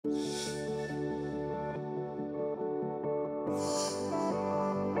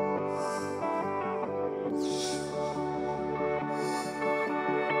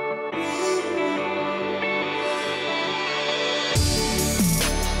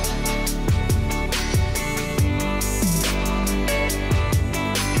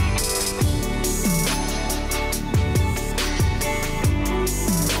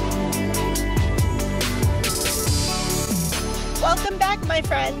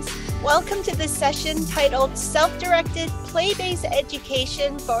friends. Welcome to this session titled Self-Directed Play-Based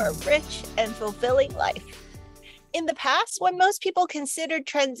Education for a Rich and Fulfilling Life. In the past, when most people considered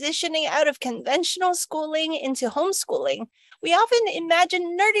transitioning out of conventional schooling into homeschooling, we often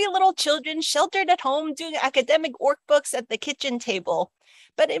imagine nerdy little children sheltered at home doing academic workbooks at the kitchen table.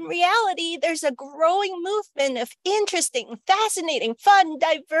 But in reality, there's a growing movement of interesting, fascinating, fun,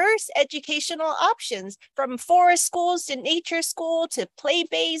 diverse educational options, from forest schools to nature school to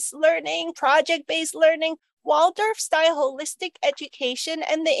play-based learning, project-based learning, Waldorf-style holistic education,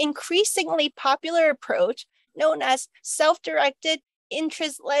 and the increasingly popular approach known as self-directed,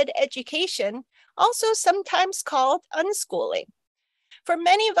 interest-led education, also sometimes called unschooling. For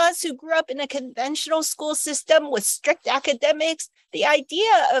many of us who grew up in a conventional school system with strict academics, the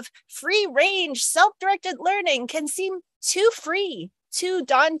idea of free-range, self-directed learning can seem too free, too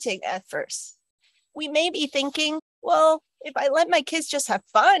daunting at first. We may be thinking, well, if I let my kids just have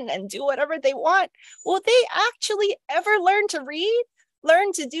fun and do whatever they want, will they actually ever learn to read,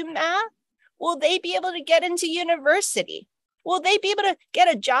 learn to do math? Will they be able to get into university? Will they be able to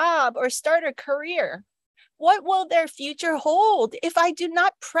get a job or start a career? What will their future hold if I do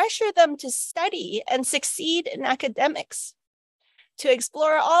not pressure them to study and succeed in academics? To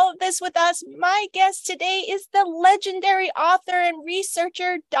explore all of this with us, my guest today is the legendary author and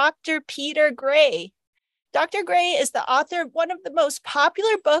researcher, Dr. Peter Gray. Dr. Gray is the author of one of the most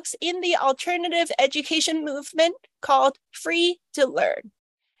popular books in the alternative education movement called Free to Learn,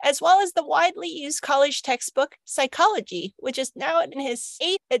 as well as the widely used college textbook, Psychology, which is now in his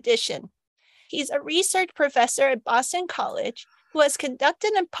 8th edition. He's a research professor at Boston College who has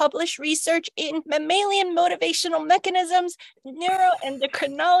conducted and published research in mammalian motivational mechanisms,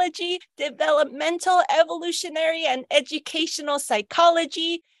 neuroendocrinology, developmental, evolutionary, and educational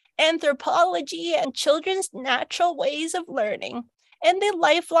psychology, anthropology, and children's natural ways of learning, and the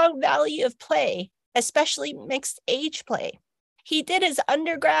lifelong value of play, especially mixed age play. He did his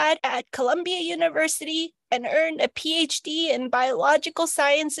undergrad at Columbia University and earned a PhD in biological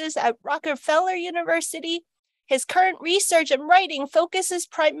sciences at Rockefeller University. His current research and writing focuses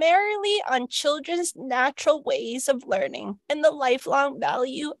primarily on children's natural ways of learning and the lifelong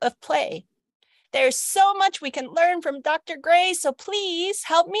value of play. There's so much we can learn from Dr. Gray, so please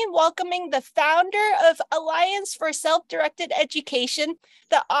help me in welcoming the founder of Alliance for Self-Directed Education,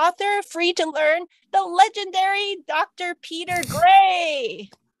 the author of Free to Learn, the legendary Dr. Peter Gray.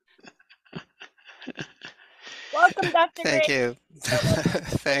 Welcome, Dr. Gray. Thank you.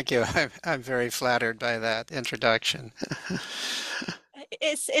 Thank you. I'm very flattered by that introduction.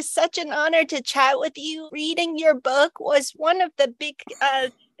 It's such an honor to chat with you. Reading your book was one of the big,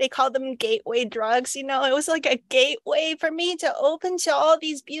 they call them gateway drugs. You know, it was like a gateway for me to open to all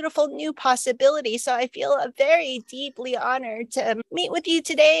these beautiful new possibilities. So I feel very deeply honored to meet with you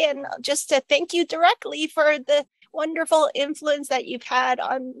today and just to thank you directly for the wonderful influence that you've had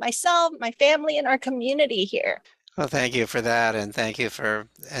on myself, my family, and our community here. Well, thank you for that, and thank you for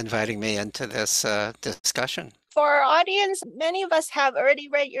inviting me into this discussion. For our audience, many of us have already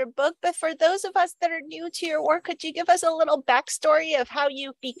read your book, but for those of us that are new to your work, could you give us a little backstory of how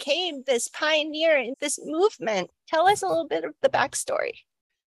you became this pioneer in this movement? Tell us a little bit of the backstory.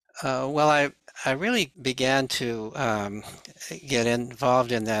 Well, I really began to get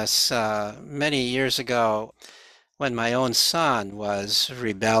involved in this many years ago when my own son was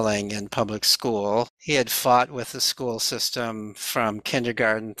rebelling in public school. He had fought with the school system from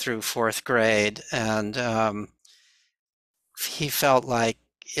kindergarten through 4th grade, and he felt like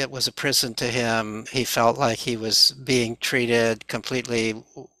it was a prison to him. He felt like he was being treated completely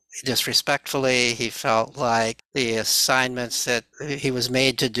disrespectfully. He felt like the assignments that he was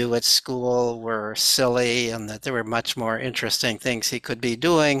made to do at school were silly and that there were much more interesting things he could be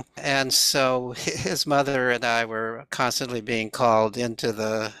doing. And so his mother and I were constantly being called into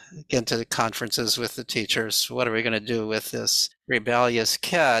the conferences with the teachers. What are we going to do with this rebellious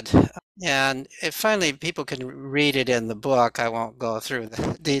kid? And finally, people can read it in the book. I won't go through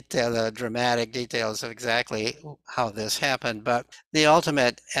the dramatic details of exactly how this happened, but the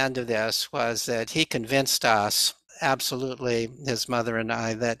ultimate end of this was that he convinced us, absolutely, his mother and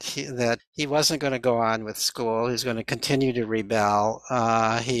I, that he wasn't going to go on with school. He was going to continue to rebel.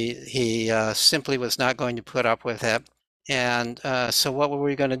 He simply was not going to put up with it. And so what were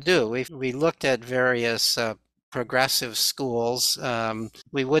we going to do? We looked at various progressive schools.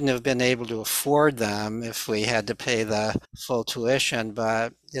 We wouldn't have been able to afford them if we had to pay the full tuition,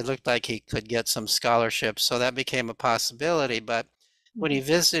 but it looked like he could get some scholarships, so that became a possibility. But when he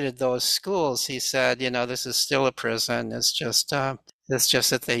visited those schools, he said, you know, this is still a prison. It's just It's just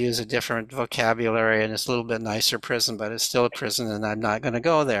that they use a different vocabulary and it's a little bit nicer prison, but it's still a prison and I'm not going to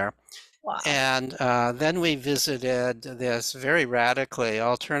go there. Wow. And then we visited this very radically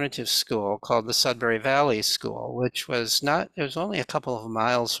alternative school called the Sudbury Valley School, which was not, it was only a couple of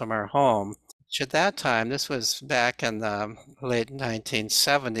miles from our home. Which at that time, this was back in the late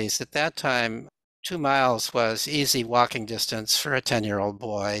 1970s, at that time, 2 miles was easy walking distance for a 10-year-old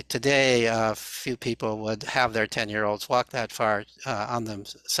boy. Today, few people would have their 10-year-olds walk that far on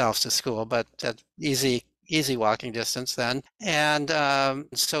themselves to school, but easy walking distance then. And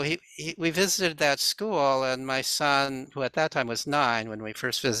so we visited that school, and my son, who at that time was 9 when we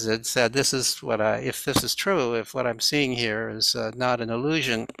first visited, said, "This is what if this is true, if what I'm seeing here is not an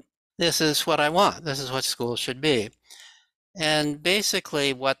illusion, this is what I want. This is what school should be." And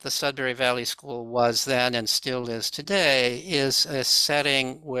basically, what the Sudbury Valley School was then and still is today is a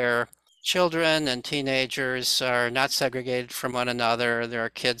setting where children and teenagers are not segregated from one another. There are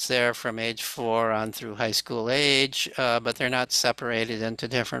kids there from age 4 on through high school age, but they're not separated into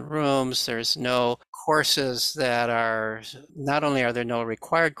different rooms. There's no courses that are, not only are there no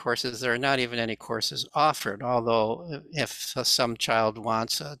required courses, there are not even any courses offered. Although if some child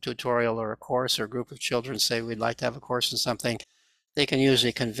wants a tutorial or a course, or a group of children say we'd like to have a course in something, they can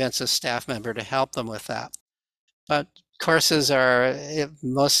usually convince a staff member to help them with that. But courses are,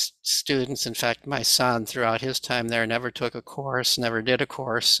 most students, in fact, my son throughout his time there never took a course, never did a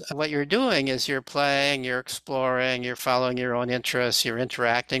course. What you're doing is you're playing, you're exploring, you're following your own interests, you're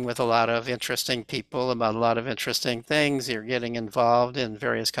interacting with a lot of interesting people about a lot of interesting things, you're getting involved in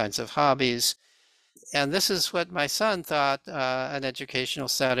various kinds of hobbies. And this is what my son thought an educational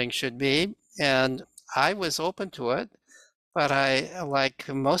setting should be. And I was open to it. But I, like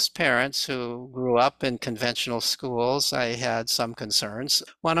most parents who grew up in conventional schools, I had some concerns.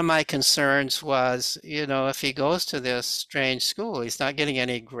 One of my concerns was, if he goes to this strange school, he's not getting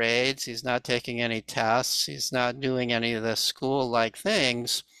any grades, he's not taking any tests, he's not doing any of the school-like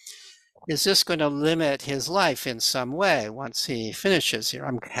things. Is this going to limit his life in some way once he finishes here?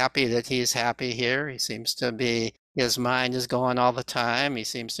 I'm happy that he's happy here. He seems to be, his mind is going all the time. He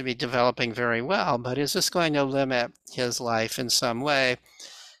seems to be developing very well, but is this going to limit his life in some way?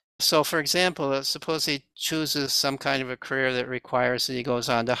 So for example, suppose he chooses some kind of a career that requires that he goes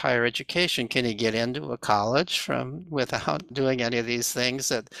on to higher education. Can he get into a college without doing any of these things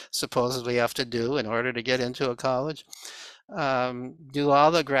that supposedly you have to do in order to get into a college? Do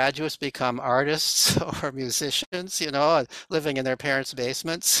all the graduates become artists or musicians, living in their parents'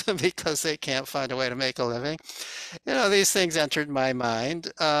 basements because they can't find a way to make a living? These things entered my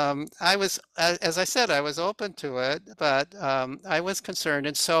mind. As I said, I was open to it, but I was concerned.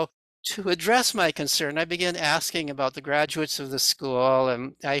 And so to address my concern, I began asking about the graduates of the school,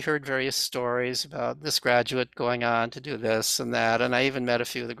 and I heard various stories about this graduate going on to do this and that, and I even met a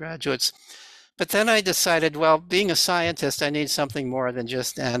few of the graduates. But then I decided, well, being a scientist, I need something more than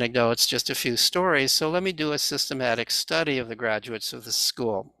just anecdotes, just a few stories. So let me do a systematic study of the graduates of the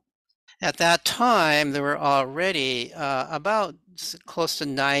school. At that time, there were already about close to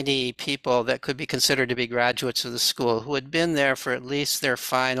 90 people that could be considered to be graduates of the school who had been there for at least their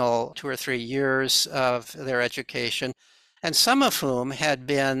final 2 or 3 years of their education, and some of whom had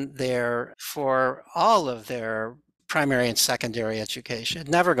been there for all of their primary and secondary education,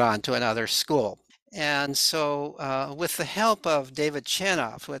 never gone to another school. And so with the help of David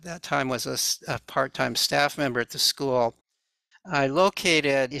Chanoff, who at that time was a part-time staff member at the school, I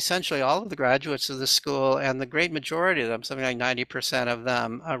located essentially all of the graduates of the school, and the great majority of them, something like 90% of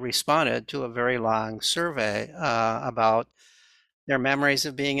them, responded to a very long survey about their memories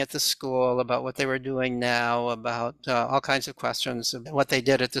of being at the school, about what they were doing now, about all kinds of questions about what they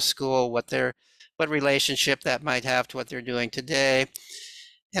did at the school, what relationship that might have to what they're doing today.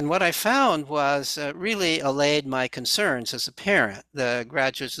 And what I found was really allayed my concerns as a parent. The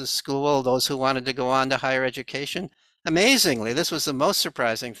graduates of the school, those who wanted to go on to higher education, amazingly, this was the most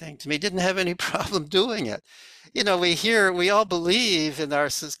surprising thing to me, didn't have any problem doing it. We all believe in our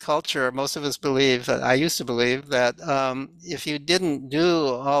culture, most of us believe, I used to believe, that if you didn't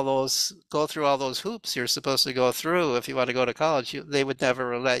go through all those hoops you're supposed to go through if you want to go to college, they would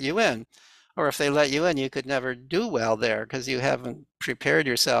never let you in. Or if they let you in, you could never do well there because you haven't prepared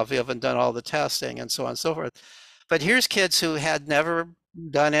yourself, you haven't done all the testing, and so on and so forth. But here's kids who had never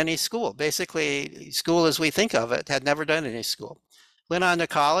done any school. Basically, school as we think of it, had never done any school. Went on to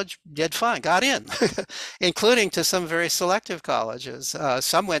college, did fine, got in, including to some very selective colleges.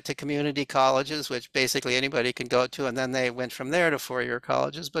 Some went to community colleges, which basically anybody can go to, and then they went from there to 4-year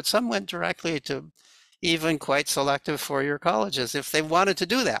colleges. But some went directly to even quite selective 4-year colleges if they wanted to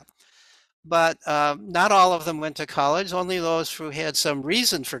do that. But not all of them went to college, only those who had some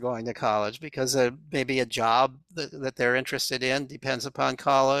reason for going to college, because maybe a job that they're interested in depends upon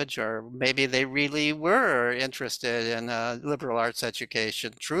college, or maybe they really were interested in liberal arts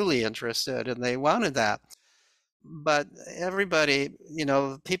education, truly interested, and they wanted that. But everybody,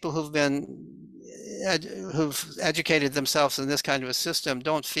 people who've educated themselves in this kind of a system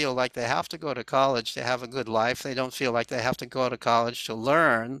don't feel like they have to go to college to have a good life. They don't feel like they have to go to college to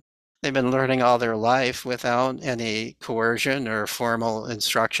learn. They've been learning all their life without any coercion or formal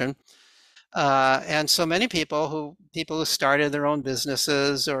instruction. And so many people who started their own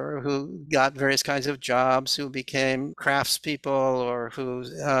businesses, or who got various kinds of jobs, who became craftspeople, or who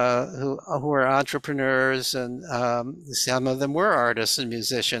were entrepreneurs, and some of them were artists and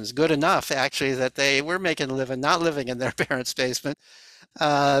musicians, good enough actually that they were making a living, not living in their parents' basement.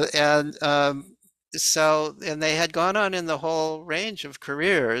 And and they had gone on in the whole range of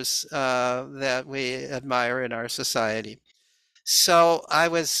careers that we admire in our society. So I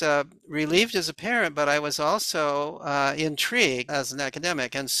was relieved as a parent, but I was also intrigued as an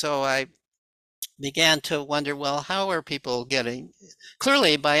academic. And so I began to wonder, well, how are people getting,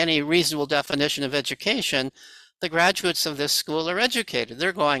 clearly, by any reasonable definition of education, the graduates of this school are educated.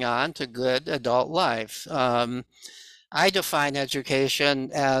 They're going on to good adult life. I define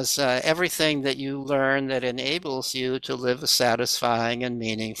education as everything that you learn that enables you to live a satisfying and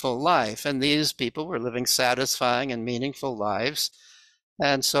meaningful life. And these people were living satisfying and meaningful lives.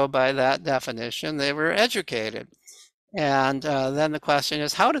 And so by that definition, they were educated. And then the question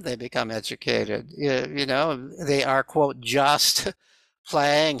is, how did they become educated? They are, quote, just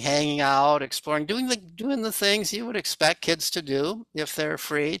playing, hanging out, exploring, doing the things you would expect kids to do if they're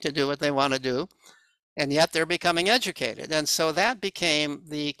free to do what they want to do. And yet they're becoming educated. And so that became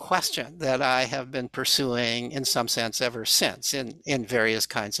the question that I have been pursuing in some sense ever since, in various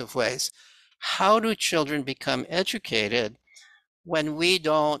kinds of ways. How do children become educated when we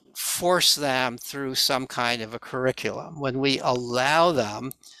don't force them through some kind of a curriculum, when we allow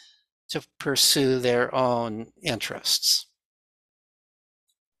them to pursue their own interests?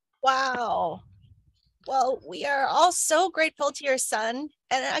 Wow. Well, we are all so grateful to your son.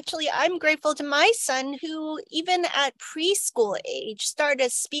 And actually, I'm grateful to my son, who even at preschool age started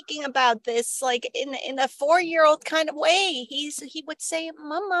speaking about this like in a 4-year-old kind of way. He would say,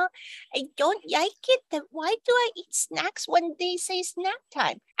 "Mama, I don't like it. That why do I eat snacks when they say snack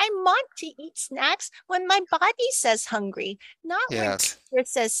time? I want to eat snacks when my body says hungry, not when Yes. it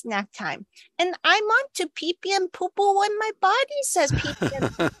says snack time. And I want to pee pee and poo poo when my body says pee pee and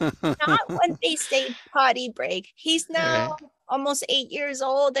not when they say potty break." He's now Right. almost 8 years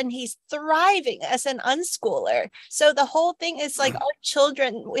old and he's thriving as an unschooler. So the whole thing is like our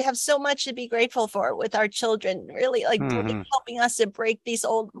children, we have so much to be grateful for with our children, really like Mhm. helping us to break these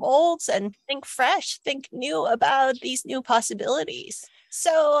old molds and think fresh, think new about these new possibilities.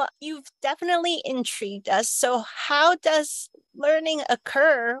 So you've definitely intrigued us. So how does learning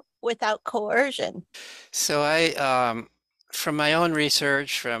occur without coercion? So from my own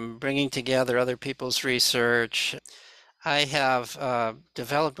research, from bringing together other people's research, I have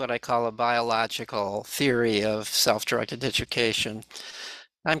developed what I call a biological theory of self-directed education.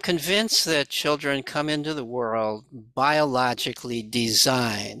 I'm convinced that children come into the world biologically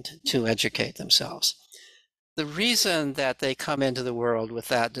designed to educate themselves. The reason that they come into the world with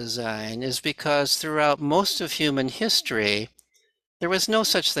that design is because throughout most of human history, there was no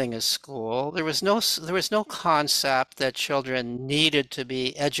such thing as school. There was no concept that children needed to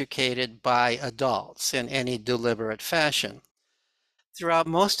be educated by adults in any deliberate fashion. Throughout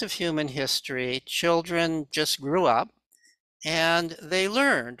most of human history, children just grew up and they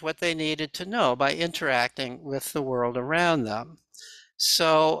learned what they needed to know by interacting with the world around them.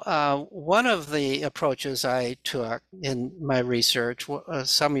 So one of the approaches I took in my research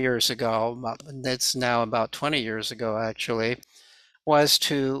some years ago, it's now about 20 years ago actually, was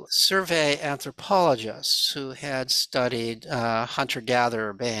to survey anthropologists who had studied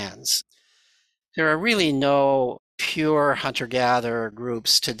hunter-gatherer bands. There are really no pure hunter-gatherer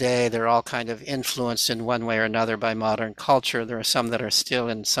groups today. They're all kind of influenced in one way or another by modern culture. There are some that are still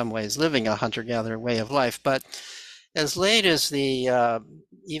in some ways living a hunter-gatherer way of life. But as late as the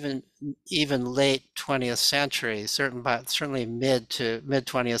even late 20th century, certainly mid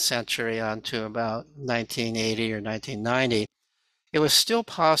 20th century on to about 1980 or 1990, it was still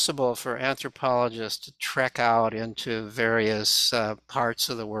possible for anthropologists to trek out into various parts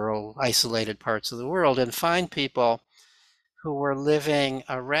of the world, isolated parts of the world, and find people who were living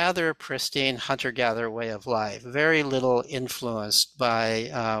a rather pristine hunter-gatherer way of life, very little influenced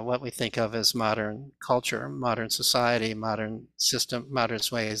by what we think of as modern culture, modern society, modern system, modern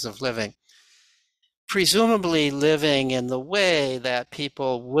ways of living. presumably living in the way that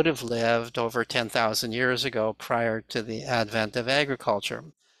people would have lived over 10,000 years ago prior to the advent of agriculture.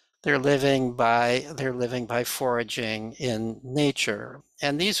 They're living by foraging in nature.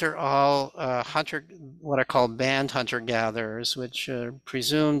 And these are all what are called band hunter-gatherers, which are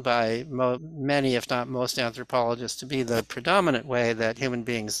presumed by many, if not most anthropologists, to be the predominant way that human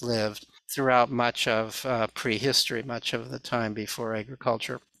beings lived throughout much of prehistory, much of the time before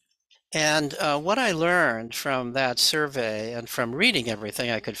agriculture. And what I learned from that survey and from reading everything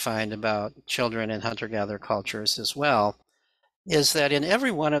I could find about children in hunter-gatherer cultures as well, is that in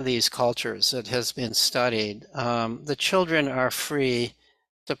every one of these cultures that has been studied, the children are free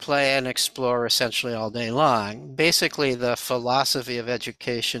to play and explore essentially all day long. Basically, the philosophy of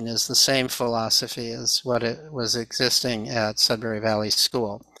education is the same philosophy as what it was existing at Sudbury Valley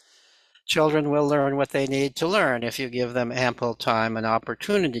School. Children will learn what they need to learn if you give them ample time and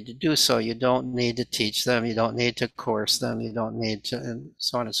opportunity to do so. You don't need to teach them, you don't need to coerce them, you don't need to, and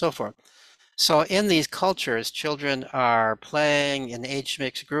so on and so forth. So in these cultures, children are playing in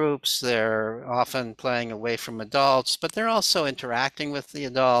age-mixed groups. They're often playing away from adults, but they're also interacting with the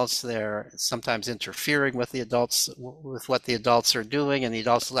adults. They're sometimes interfering with the adults, with what the adults are doing, and the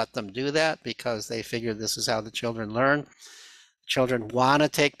adults let them do that because they figure this is how the children learn. Children want to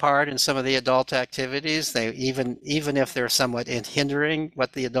take part in some of the adult activities. They even if they're somewhat hindering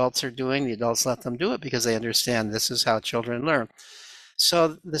what the adults are doing, the adults let them do it because they understand this is how children learn.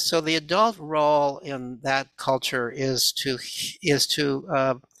 So the adult role in that culture is to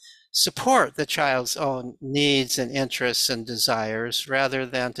support the child's own needs and interests and desires rather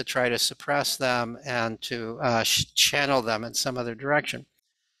than to try to suppress them and to channel them in some other direction.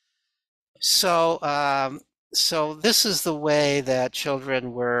 So this is the way that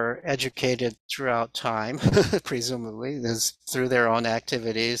children were educated throughout time, presumably, is through their own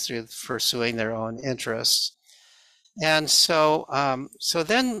activities, through pursuing their own interests. And so it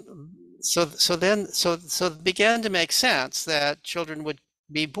began to make sense that children would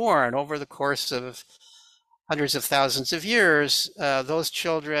be born over the course of hundreds of thousands of years. Those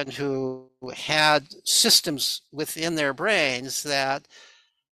children who had systems within their brains that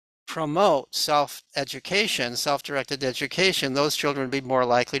promote self-education, self-directed education, those children would be more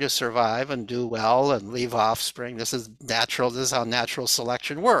likely to survive and do well and leave offspring. This is natural. This is how natural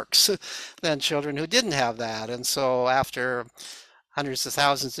selection works than children who didn't have that. And so after hundreds of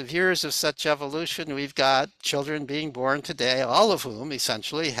thousands of years of such evolution, we've got children being born today, all of whom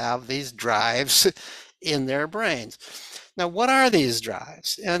essentially have these drives in their brains. Now, what are these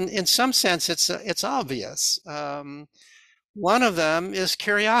drives? And in some sense, it's obvious. One of them is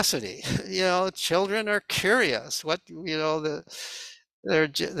curiosity. Children are curious.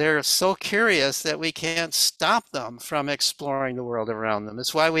 They're so curious that we can't stop them from exploring the world around them.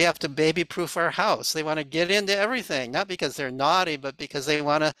 It's why we have to baby-proof our house. They want to get into everything, not because they're naughty, but because they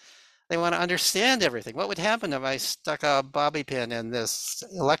want to understand everything. What would happen if I stuck a bobby pin in this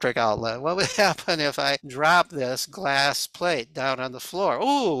electric outlet? What would happen if I dropped this glass plate down on the floor?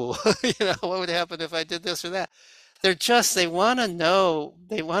 Ooh, what would happen if I did this or that? They want to know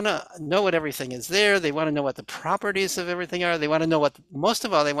what everything is there. They want to know what the properties of everything are. They want to know most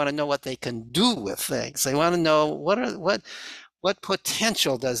of all, they want to know what they can do with things. They want to know what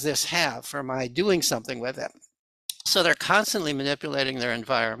potential does this have for my doing something with it. So they're constantly manipulating their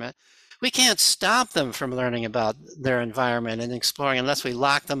environment. We can't stop them from learning about their environment and exploring unless we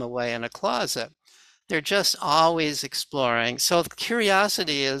lock them away in a closet. They're just always exploring. So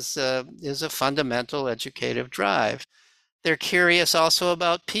curiosity is a fundamental educative drive. They're curious also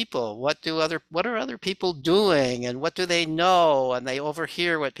about people. What are other people doing, and what do they know? And they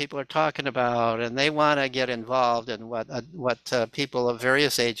overhear what people are talking about, and they want to get involved in what people of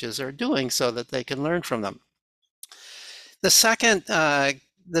various ages are doing, so that they can learn from them. The second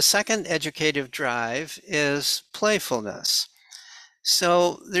educative drive is playfulness.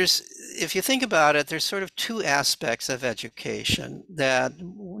 So if you think about it, there's sort of two aspects of education that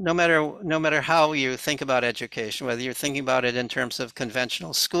no matter how you think about education, whether you're thinking about it in terms of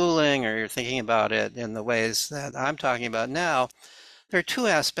conventional schooling or you're thinking about it in the ways that I'm talking about now, there are two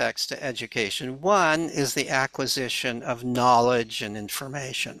aspects to education. One is the acquisition of knowledge and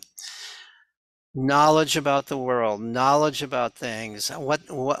information. Knowledge about the world, knowledge about things,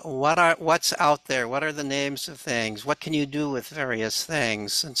 what's out there, what are the names of things, what can you do with various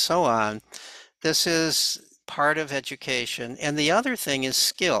things, and so on. This is part of education. And the other thing is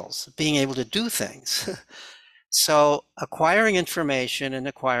skills, being able to do things. So acquiring information and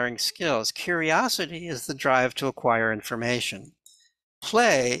acquiring skills. Curiosity is the drive to acquire information.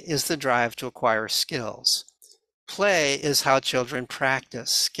 Play is the drive to acquire skills. play is how children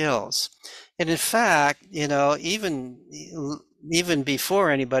practice skills. And in fact, even before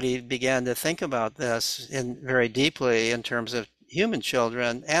anybody began to think about this very deeply in terms of human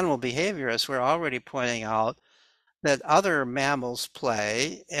children, animal behaviorists were already pointing out that other mammals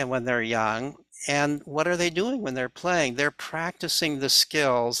play and when they're young. And what are they doing when they're playing? They're practicing the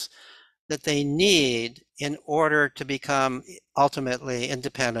skills that they need in order to become ultimately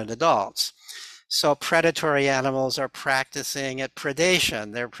independent adults. So predatory animals are practicing at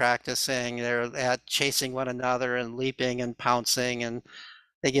predation. They're at chasing one another and leaping and pouncing, and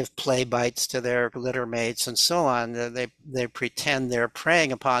they give play bites to their litter mates and so on. They pretend they're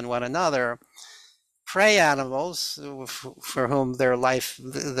preying upon one another. Prey animals, for whom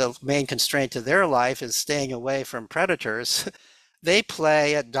the main constraint to their life is staying away from predators, they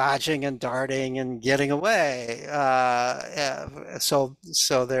play at dodging and darting and getting away. So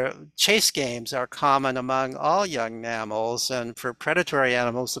their chase games are common among all young mammals. And for predatory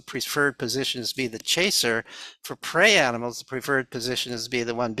animals, the preferred position is to be the chaser. For prey animals, the preferred position is to be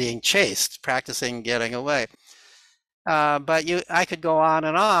the one being chased, practicing getting away. But I could go on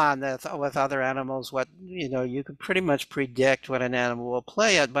and on with other animals. You could pretty much predict what an animal will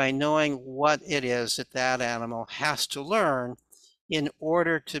play at by knowing what it is that that animal has to learn in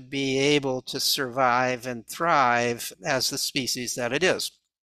order to be able to survive and thrive as the species that it is.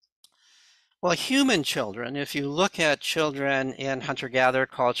 Well, human children, if you look at children in hunter-gatherer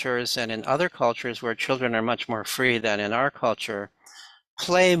cultures and in other cultures where children are much more free than in our culture,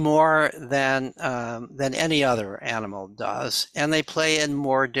 play more than any other animal does, and they play in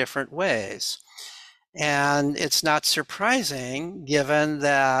more different ways. And it's not surprising given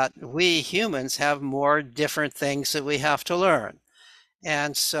that we humans have more different things that we have to learn.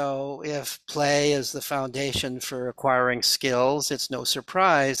 And so if play is the foundation for acquiring skills, it's no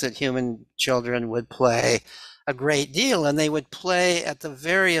surprise that human children would play a great deal, and they would play at the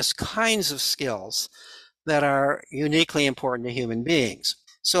various kinds of skills that are uniquely important to human beings.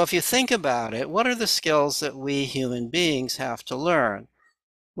 So if you think about it, what are the skills that we human beings have to learn?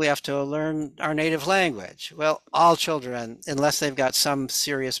 We have to learn our native language. Well, all children, unless they've got some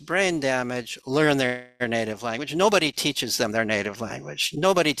serious brain damage, learn their native language. Nobody teaches them their native language.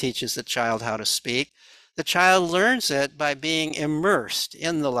 Nobody teaches the child how to speak. The child learns it by being immersed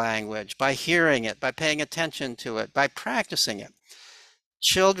in the language, by hearing it, by paying attention to it, by practicing it.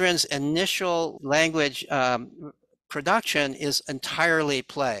 Children's initial language production is entirely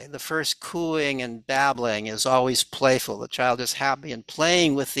play. The first cooing and babbling is always playful. The child is happy and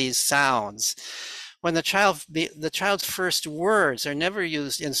playing with these sounds. When the child's first words are never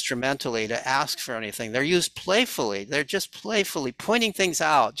used instrumentally to ask for anything. They're used playfully. They're just playfully pointing things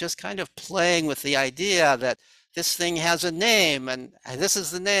out, just kind of playing with the idea that this thing has a name and this is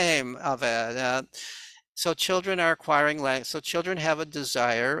the name of it. So children are acquiring language. So children have a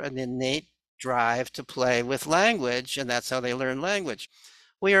desire, an innate drive to play with language, and that's how they learn language.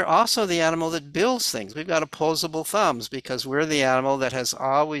 We are also the animal that builds things. We've got opposable thumbs because we're the animal that has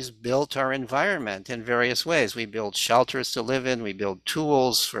always built our environment in various ways. We build shelters to live in, we build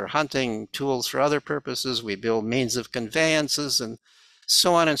tools for hunting, tools for other purposes, we build means of conveyances, and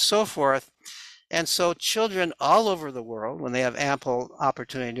so on and so forth. And so children all over the world, when they have ample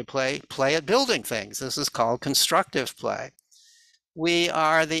opportunity to play at building things. This is called constructive play. We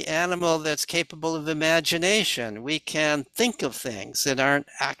are the animal that's capable of imagination. We can think of things that aren't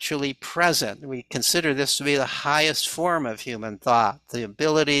actually present. We consider this to be the highest form of human thought, the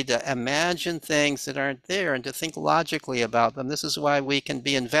ability to imagine things that aren't there and to think logically about them. This is why we can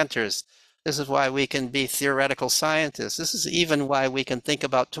be inventors. This is why we can be theoretical scientists. This is even why we can think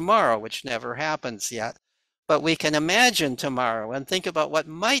about tomorrow, which never happens yet. But we can imagine tomorrow and think about what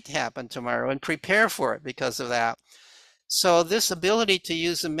might happen tomorrow and prepare for it because of that. So this ability to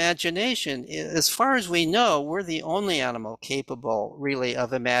use imagination, as far as we know, we're the only animal capable really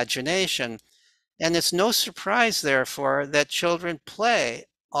of imagination. And it's no surprise, therefore, that children play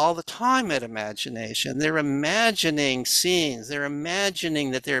all the time at imagination. They're imagining scenes. They're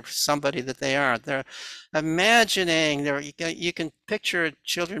imagining that they're somebody that they aren't. They're imagining, you can picture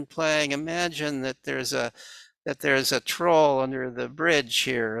children playing, imagine that there's a troll under the bridge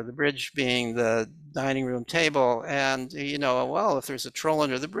here, the bridge being the dining room table. And, well, if there's a troll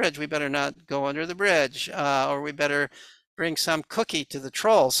under the bridge, we better not go under the bridge, or we better bring some cookie to the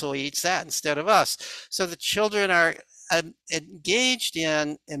troll so he eats that instead of us. So the children are engaged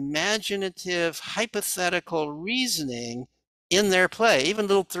in imaginative, hypothetical reasoning in their play. Even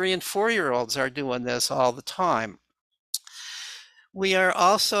little 3- and 4-year-olds are doing this all the time. We are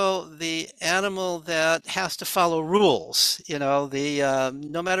also the animal that has to follow rules.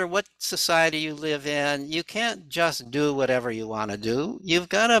 No matter what society you live in, you can't just do whatever you want to do. You've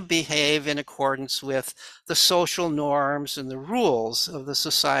got to behave in accordance with the social norms and the rules of the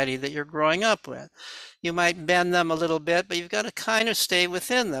society that you're growing up with. You might bend them a little bit, but you've got to kind of stay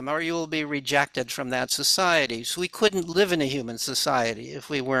within them, or you will be rejected from that society. So we couldn't live in a human society if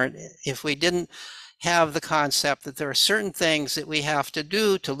we didn't have the concept that there are certain things that we have to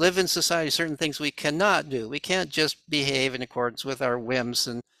do to live in society, certain things we cannot do. We can't just behave in accordance with our whims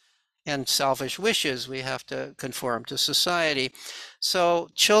and selfish wishes. We have to conform to society. So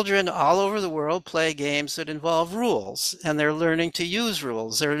children all over the world play games that involve rules, and they're learning to use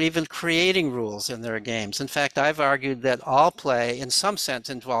rules. They're even creating rules in their games. In fact, I've argued that all play in some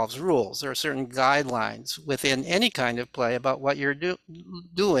sense involves rules. There are certain guidelines within any kind of play about what you're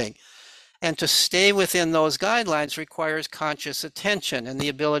doing. And to stay within those guidelines requires conscious attention and the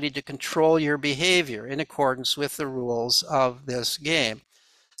ability to control your behavior in accordance with the rules of this game.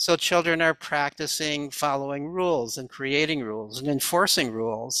 So children are practicing following rules and creating rules and enforcing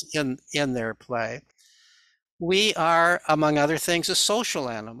rules in their play. We are, among other things, a social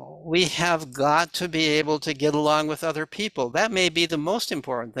animal. We have got to be able to get along with other people. That may be the most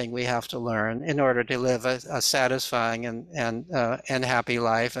important thing we have to learn in order to live a satisfying and happy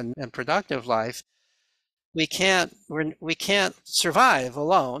life and productive life. We can't survive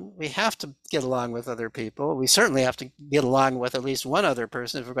alone. We have to get along with other people. We certainly have to get along with at least one other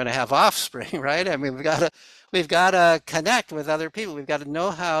person if we're going to have offspring, right? I mean, we've got to connect with other people. We've got to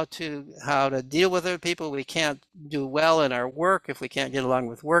know how to deal with other people. We can't do well in our work if we can't get along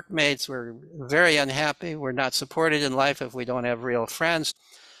with workmates. We're very unhappy. We're not supported in life if we don't have real friends.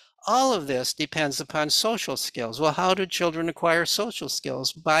 All of this depends upon social skills. Well, how do children acquire social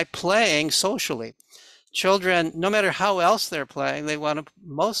skills? By playing socially. Children, no matter how else they're playing, they want to,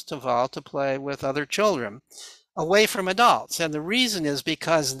 most of all, to play with other children away from adults. And the reason is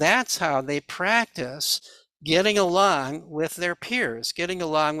because that's how they practice getting along with their peers, getting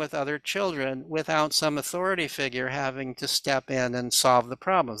along with other children without some authority figure having to step in and solve the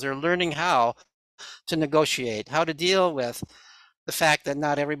problems. They're learning how to negotiate, how to deal with the fact that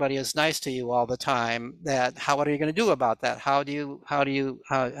not everybody is nice to you all the time. What are you going to do about that? How do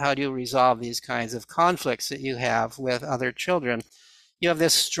you resolve these kinds of conflicts that you have with other children? You have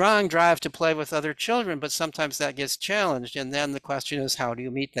this strong drive to play with other children, but sometimes that gets challenged, and then the question is, how do you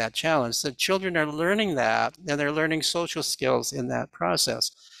meet that challenge? So children are learning that, and they're learning social skills in that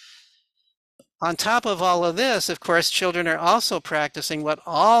process. On top of all of this, of course, children are also practicing what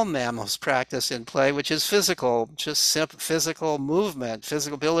all mammals practice in play, which is just physical movement,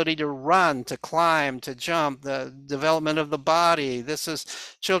 physical ability to run, to climb, to jump, the development of the body.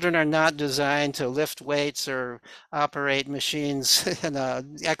 Children are not designed to lift weights or operate machines,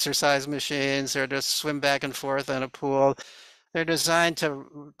 exercise machines, or to swim back and forth in a pool. They're designed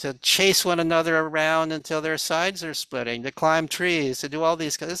to chase one another around until their sides are splitting, to climb trees, to do all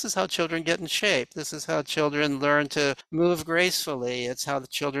these. This is how children get in shape. This is how children learn to move gracefully. It's how the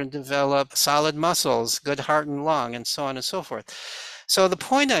children develop solid muscles, good heart and lung, and so on and so forth. So the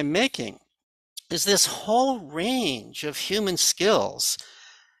point I'm making is this whole range of human skills,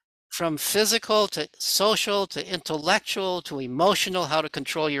 from physical to social to intellectual to emotional, how to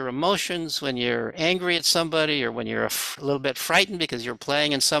control your emotions when you're angry at somebody or when you're a little bit frightened because you're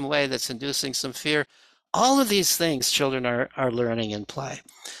playing in some way that's inducing some fear. All of these things children are learning in play.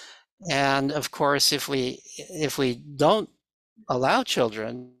 And of course, if we don't allow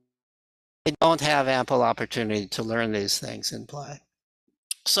children, they don't have ample opportunity to learn these things in play.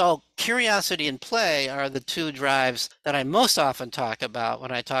 So curiosity and play are the two drives that I most often talk about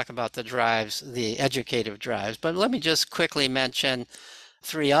when I talk about the educative drives. But let me just quickly mention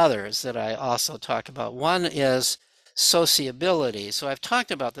three others that I also talk about. One is sociability. So I've talked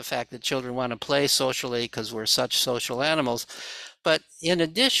about the fact that children want to play socially because we're such social animals. But in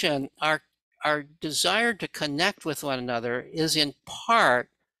addition, our desire to connect with one another is in part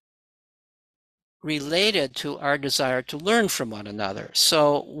related to our desire to learn from one another.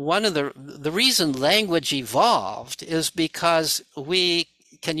 So one of the reason language evolved is because we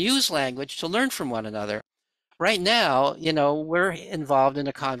can use language to learn from one another. Right now, we're involved in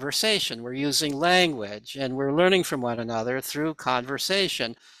a conversation. We're using language and we're learning from one another through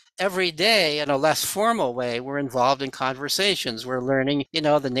conversation. Every day, in a less formal way, we're involved in conversations. We're learning,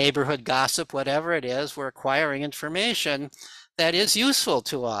 the neighborhood gossip, whatever it is. We're acquiring information that is useful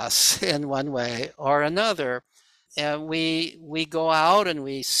to us in one way or another. And we go out and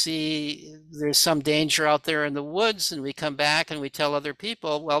we see there's some danger out there in the woods, and we come back and we tell other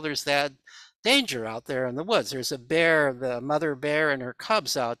people, well, there's that danger out there in the woods. There's a bear, the mother bear and her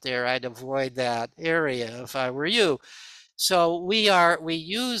cubs out there. I'd avoid that area if I were you. So we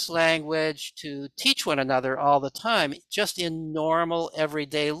use language to teach one another all the time, just in normal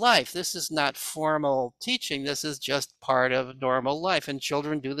everyday life. This is not formal teaching. This is just part of normal life. And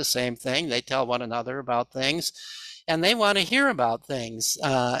children do the same thing. They tell one another about things, and they want to hear about things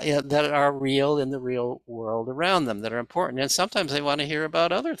that are real in the real world around them, that are important. And sometimes they want to hear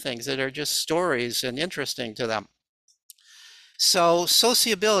about other things that are just stories and interesting to them. So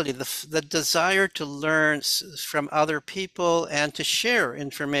sociability, the desire to learn from other people and to share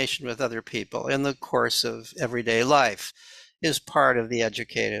information with other people in the course of everyday life is part of the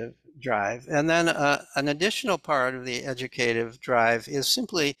educative drive. And then an additional part of the educative drive is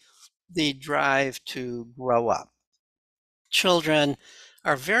simply the drive to grow up. Children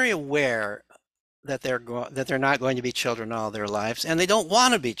are very aware that they're not going to be children all their lives, and they don't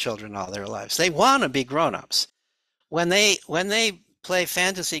want to be children all their lives. They want to be grown-ups. When they play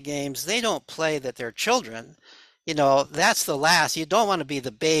fantasy games, they don't play that they're children. That's the last. You don't want to be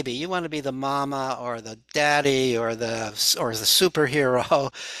the baby. You want to be the mama or the daddy or the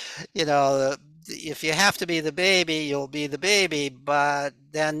superhero. If you have to be the baby, you'll be the baby, but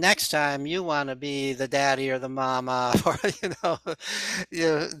then next time you want to be the daddy or the mama, or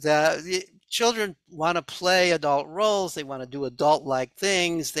children want to play adult roles. They want to do adult-like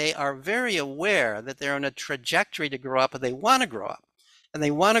things. They are very aware that they're on a trajectory to grow up, and they want to grow up. And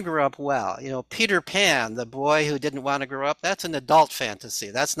they want to grow up well. Peter Pan, the boy who didn't want to grow up, that's an adult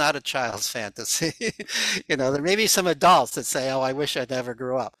fantasy. That's not a child's fantasy. There may be some adults that say, oh, I wish I never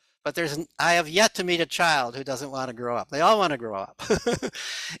grew up. But I have yet to meet a child who doesn't want to grow up. They all want to grow up.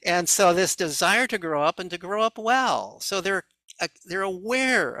 And so this desire to grow up and to grow up well. So they're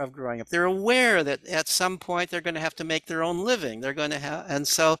aware of growing up. They're aware that at some point they're going to have to make their own living. They're going to have, and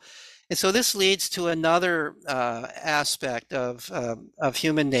so this leads to another aspect of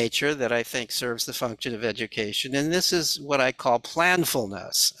human nature that I think serves the function of education, and this is what I call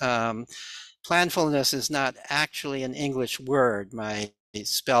planfulness. Planfulness is not actually an English word. My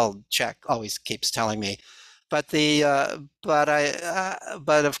spell check always keeps telling me, but of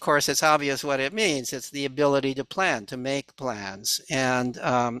course it's obvious what it means. It's the ability to plan, to make plans, and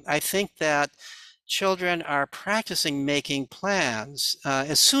I think that children are practicing making plans.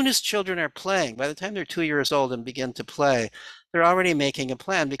 As soon as children are playing, by the time they're 2 years old and begin to play, they're already making a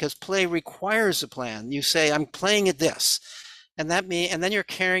plan, because play requires a plan. You say, I'm playing at this, and then you're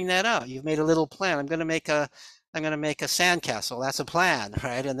carrying that out. You've made a little plan. I'm going to make a sandcastle. That's a plan,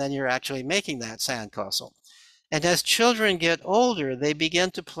 right? And then you're actually making that sandcastle. And as children get older, they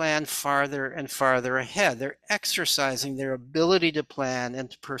begin to plan farther and farther ahead. They're exercising their ability to plan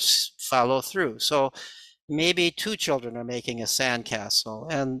and to follow through. So maybe two children are making a sandcastle,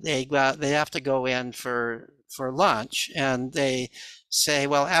 and they have to go in for lunch, and they say,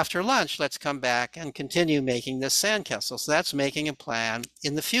 well, after lunch, let's come back and continue making this sandcastle. So that's making a plan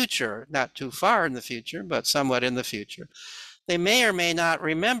in the future, not too far in the future, but somewhat in the future. They may or may not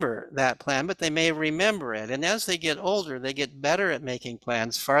remember that plan, but they may remember it. And as they get older, they get better at making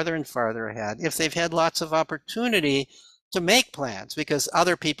plans farther and farther ahead if they've had lots of opportunity to make plans, because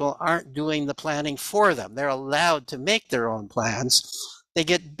other people aren't doing the planning for them. They're allowed to make their own plans. They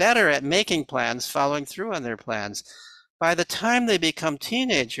get better at making plans, following through on their plans. By the time they become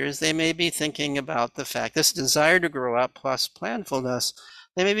teenagers, they may be thinking about the fact, this desire to grow up plus planfulness,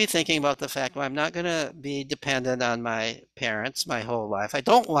 they may be thinking about the fact, well, I'm not going to be dependent on my parents my whole life. I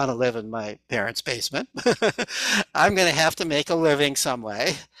don't want to live in my parents' basement. I'm going to have to make a living some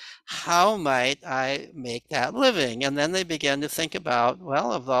way. How might I make that living? And then they begin to think about,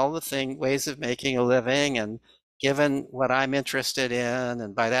 well, of all the ways of making a living, and given what I'm interested in,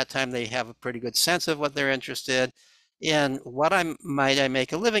 and by that time they have a pretty good sense of what they're interested in, what might I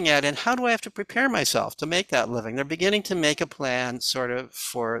make a living at, and how do I have to prepare myself to make that living? They're beginning to make a plan sort of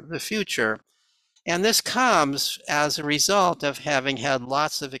for the future. And this comes as a result of having had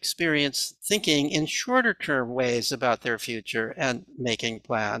lots of experience thinking in shorter term ways about their future and making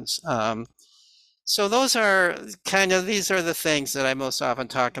plans. So these are the things that I most often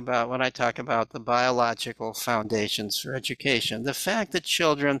talk about when I talk about the biological foundations for education. The fact that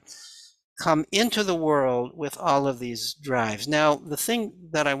children come into the world with all of these drives. Now, the thing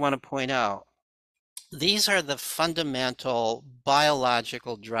that I want to point out, these are the fundamental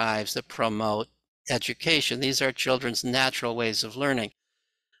biological drives that promote education. These are children's natural ways of learning,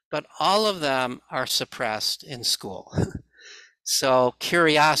 but all of them are suppressed in school. So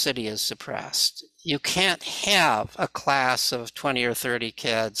curiosity is suppressed. You can't have a class of 20 or 30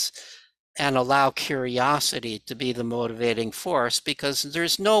 kids and allow curiosity to be the motivating force, because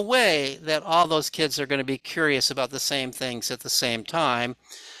there's no way that all those kids are going to be curious about the same things at the same time.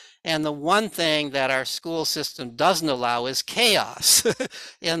 And the one thing that our school system doesn't allow is chaos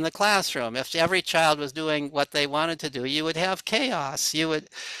in the classroom. If every child was doing what they wanted to do, you would have chaos.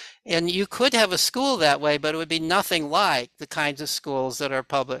 And you could have a school that way, but it would be nothing like the kinds of schools that are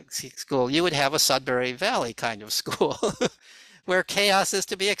public school. You would have a Sudbury Valley kind of school where chaos is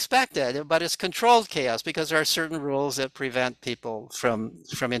to be expected, but it's controlled chaos because there are certain rules that prevent people from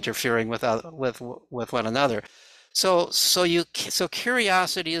interfering with one another. So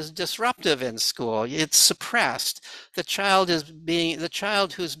curiosity is disruptive in school. It's suppressed. The child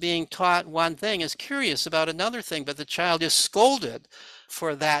who's being taught one thing is curious about another thing, but the child is scolded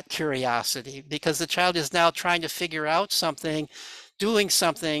for that curiosity because the child is now trying to figure out something, doing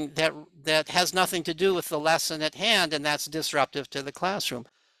something that has nothing to do with the lesson at hand, and that's disruptive to the classroom.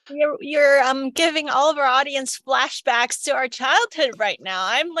 You're giving all of our audience flashbacks to our childhood right now.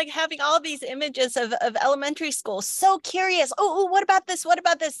 I'm like having all these images of elementary school. So curious. Oh, what about this? What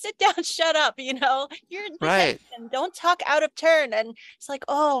about this? Sit down, shut up. You're Right. detention. Don't talk out of turn. And it's like,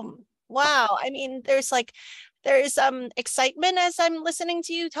 oh wow. I mean, there's excitement as I'm listening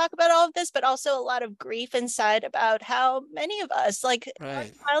to you talk about all of this, but also a lot of grief inside about how many of us, like our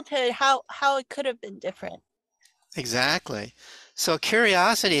Right. childhood, how it could have been different. Exactly. So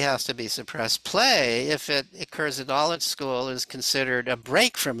curiosity has to be suppressed. Play, if it occurs at all at school, is considered a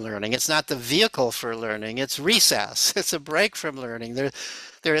break from learning. It's not the vehicle for learning, it's recess. It's a break from learning.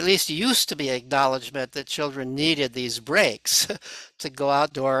 There at least used to be acknowledgement that children needed these breaks to go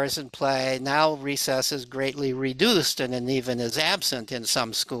outdoors and play. Now recess is greatly reduced and even is absent in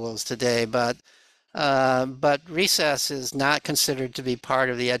some schools today, but recess is not considered to be part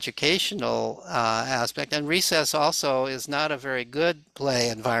of the educational aspect. And recess also is not a very good play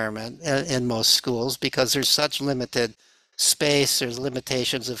environment in most schools because there's such limited space. There's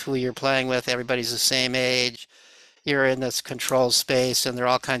limitations of who you're playing with. Everybody's the same age. You're in this controlled space, and there are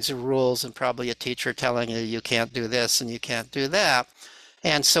all kinds of rules, and probably a teacher telling you you can't do this and you can't do that.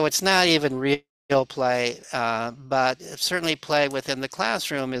 And so it's not even real play, but certainly play within the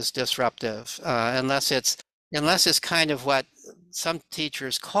classroom is disruptive, unless it's kind of what some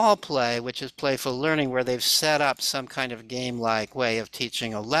teachers call play, which is playful learning, where they've set up some kind of game-like way of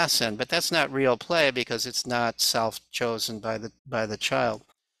teaching a lesson. But that's not real play because it's not self-chosen by the child.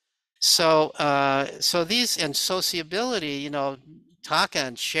 So these and sociability,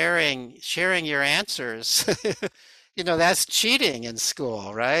 talking, sharing your answers, that's cheating in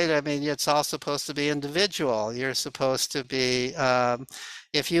school, right? I mean, it's all supposed to be individual. You're supposed to be,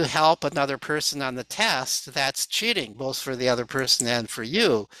 if you help another person on the test, that's cheating, both for the other person and for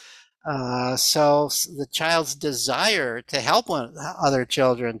you. So the child's desire to help other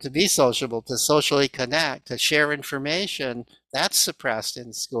children, to be sociable, to socially connect, to share information, that's suppressed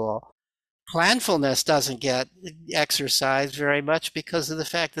in school. Planfulness doesn't get exercised very much because of the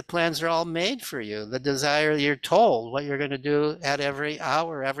fact that plans are all made for you. The desire, you're told what you're going to do at every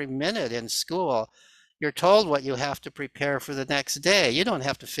hour, every minute in school. You're told what you have to prepare for the next day. You don't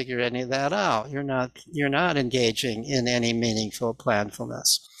have to figure any of that out. You're not engaging in any meaningful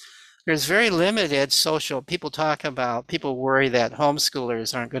planfulness. There's very limited people worry that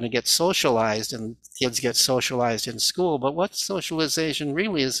homeschoolers aren't going to get socialized and kids get socialized in school, but what socialization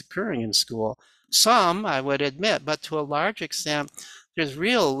really is occurring in school? Some, I would admit, but to a large extent, there's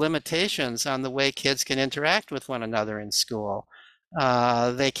real limitations on the way kids can interact with one another in school.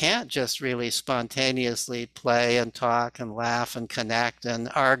 They can't just really spontaneously play and talk and laugh and connect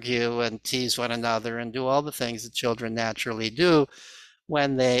and argue and tease one another and do all the things that children naturally do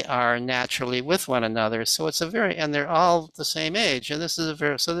when they are naturally with one another. So and they're all the same age. And this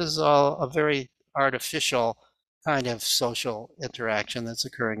is all a very artificial kind of social interaction that's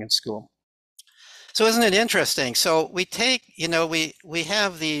occurring in school. So isn't it interesting? So we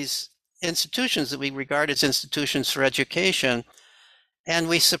have these institutions that we regard as institutions for education, and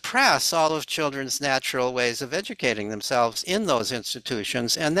we suppress all of children's natural ways of educating themselves in those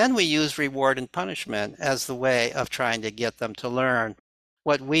institutions. And then we use reward and punishment as the way of trying to get them to learn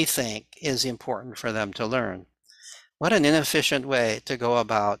what we think is important for them to learn. What an inefficient way to go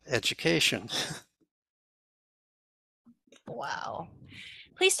about education. Wow.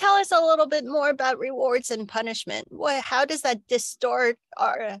 Please tell us a little bit more about rewards and punishment. How does that distort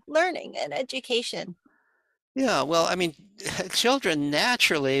our learning and education? Yeah, well, I mean, children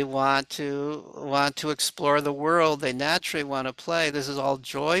naturally want to explore the world. They naturally want to play. This is all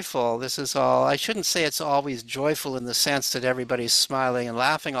joyful. This is all, I shouldn't say it's always joyful in the sense that everybody's smiling and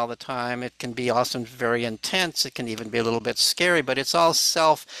laughing all the time. It can be often very intense. It can even be a little bit scary, but it's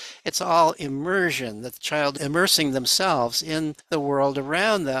all immersion, the child immersing themselves in the world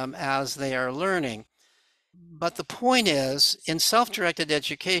around them as they are learning. But the point is, in self-directed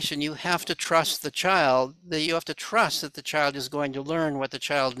education, you have to trust the child, that you have to trust that the child is going to learn what the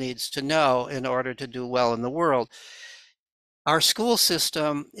child needs to know in order to do well in the world. Our school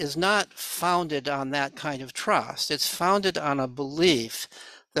system is not founded on that kind of trust. It's founded on a belief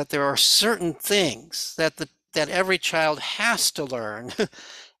that there are certain things that every child has to learn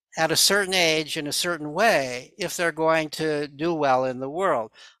at a certain age in a certain way if they're going to do well in the world.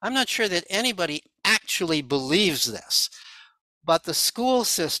 I'm not sure that anybody actually believes this, but the school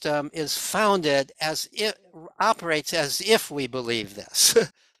system is founded as it operates as if we believe this.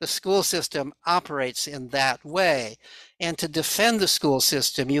 The school system operates in that way. And to defend the school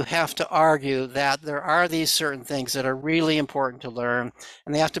system, you have to argue that there are these certain things that are really important to learn,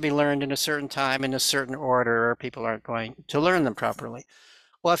 and they have to be learned in a certain time, in a certain order, or people aren't going to learn them properly.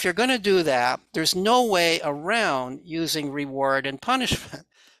 Well, if you're going to do that, there's no way around using reward and punishment.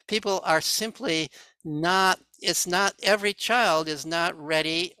 People are simply not, it's not, every child is not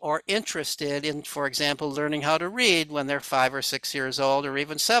ready or interested in, for example, learning how to read when they're 5 or 6 years old or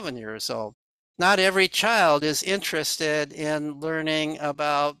even 7 years old. Not every child is interested in learning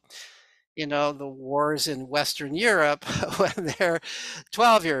about the wars in Western Europe when they're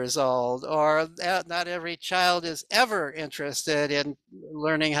 12 years old, or not every child is ever interested in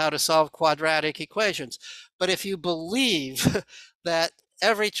learning how to solve quadratic equations. But if you believe that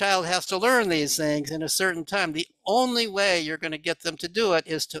every child has to learn these things in a certain time, the only way you're going to get them to do it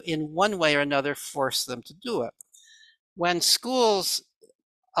is to, in one way or another, force them to do it. When schools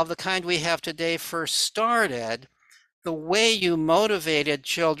of the kind we have today first started, the way you motivated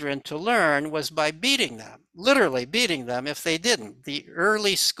children to learn was by beating them, literally beating them if they didn't. The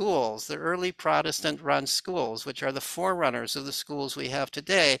early schools, the early Protestant-run schools, which are the forerunners of the schools we have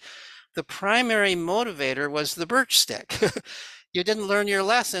today, the primary motivator was the birch stick. You didn't learn your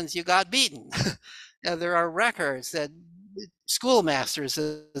lessons, you got beaten. There are records that schoolmasters,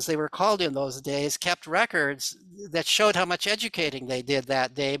 as they were called in those days, kept records that showed how much educating they did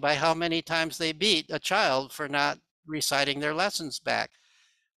that day by how many times they beat a child for not reciting their lessons back.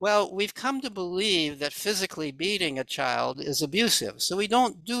 Well, we've come to believe that physically beating a child is abusive. So we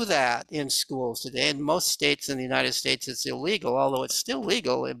don't do that in schools today. In most states in the United States, it's illegal, although it's still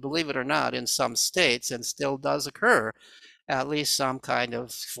legal, and believe it or not, in some states, and still does occur. At least some kind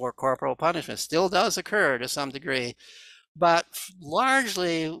of for corporal punishment still does occur to some degree. But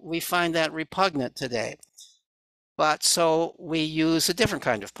largely, we find that repugnant today. But so we use a different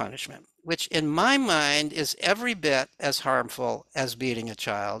kind of punishment, which in my mind is every bit as harmful as beating a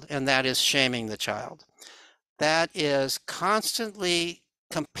child, and that is shaming the child. That is constantly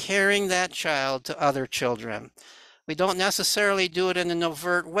comparing that child to other children. We don't necessarily do it in an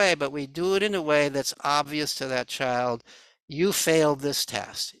overt way, but we do it in a way that's obvious to that child. You failed this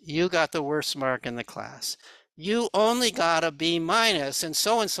test. You got the worst mark in the class. You only got a B minus, and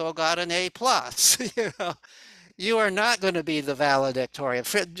so got an A plus. You are not going to be the valedictorian.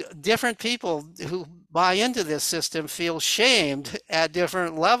 Different people who buy into this system feel shamed at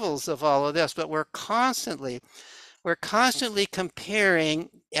different levels of all of this, but we're constantly comparing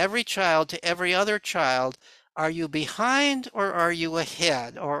every child to every other child. Are you behind or are you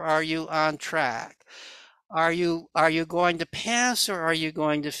ahead or are you on track? Are you going to pass or are you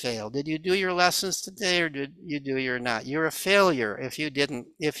going to fail? Did you do your lessons today or did you do your not? You're a failure if you didn't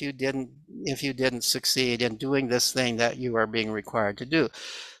succeed in doing this thing that you are being required to do.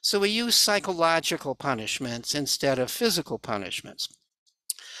 So we use psychological punishments instead of physical punishments.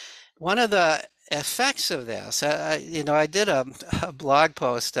 One of the effects of this, I did a blog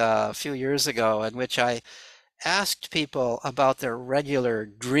post a few years ago in which I asked people about their regular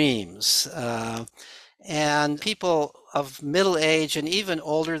dreams. And people of middle age and even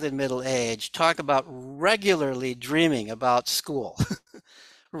older than middle age talk about regularly dreaming about school,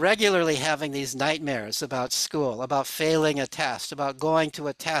 regularly having these nightmares about school, about failing a test, about going to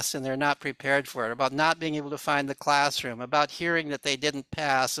a test and they're not prepared for it, about not being able to find the classroom, about hearing that they didn't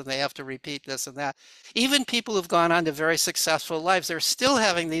pass and they have to repeat this and that. Even people who've gone on to very successful lives, they're still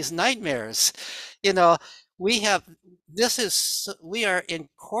having these nightmares. You know, we have we are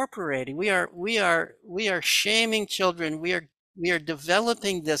incorporating, we are shaming children. We are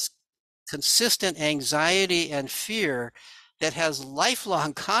developing this consistent anxiety and fear that has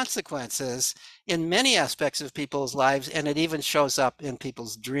lifelong consequences in many aspects of people's lives, and it even shows up in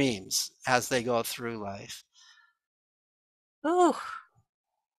people's dreams as they go through life. Oh,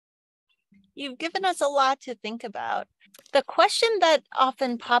 you've given us a lot to think about. The question that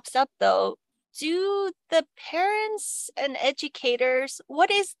often pops up, though, do the parents and educators,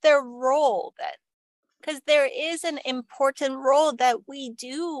 what is their role then? Because there is an important role that we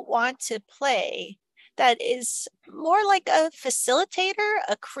do want to play that is more like a facilitator,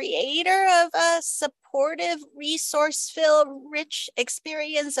 a creator of a supportive, resource-filled, rich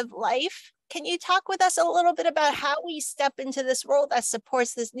experience of life. Can you talk with us a little bit about how we step into this role that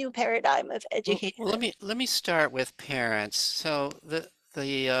supports this new paradigm of education? Well, let me start with parents. So the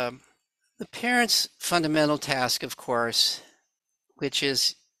parents' fundamental task, of course, which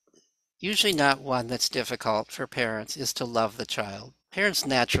is usually not one that's difficult for parents, is to love the child. Parents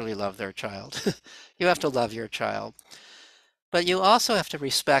naturally love their child. You have to love your child, but you also have to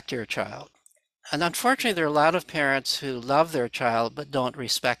respect your child. And unfortunately, there are a lot of parents who love their child but don't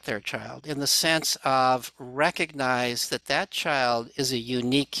respect their child in the sense of recognize that that child is a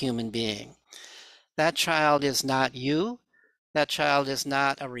unique human being. That child is not you. That child is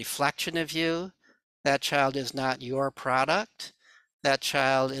not a reflection of you. That child is not your product. That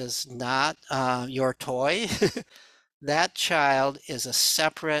child is not your toy. That child is a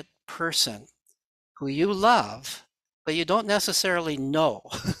separate person who you love, but you don't necessarily know.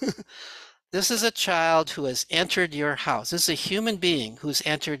 This is a child who has entered your house. This is a human being who's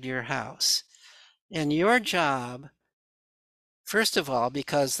entered your house. And your job, first of all,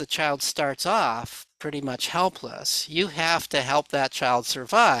 because the child starts off pretty much helpless, you have to help that child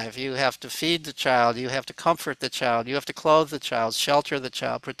survive. You have to feed the child. You have to comfort the child. You have to clothe the child, shelter the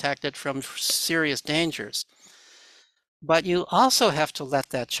child, protect it from serious dangers. But you also have to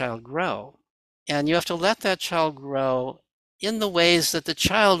let that child grow. And you have to let that child grow in the ways that the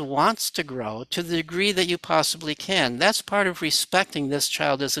child wants to grow to the degree that you possibly can. That's part of respecting this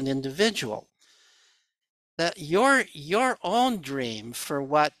child as an individual. That your own dream for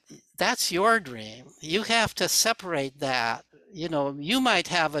what, that's your dream. You have to separate that. You know, you might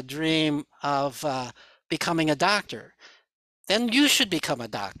have a dream of becoming a doctor. Then you should become a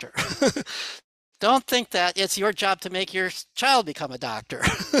doctor. Don't think that it's your job to make your child become a doctor.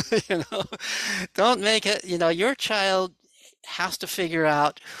 You know, don't make it, you know, your child has to figure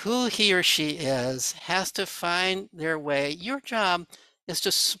out who he or she is, has to find their way. Your job is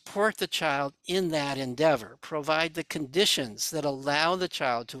to support the child in that endeavor, provide the conditions that allow the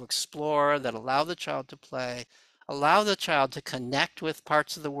child to explore, that allow the child to play, allow the child to connect with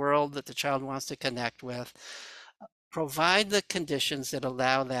parts of the world that the child wants to connect with, provide the conditions that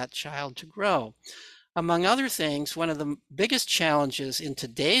allow that child to grow. Among other things, one of the biggest challenges in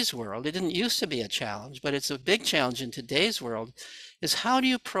today's world, it didn't used to be a challenge, but it's a big challenge in today's world, is how do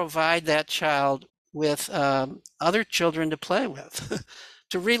you provide that child with other children to play with,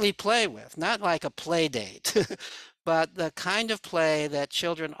 to really play with, not like a play date, but the kind of play that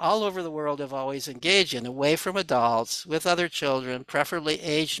children all over the world have always engaged in, away from adults, with other children, preferably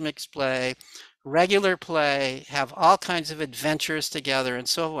age mixed play, regular play, have all kinds of adventures together and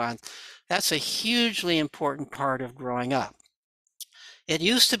so on. That's a hugely important part of growing up. It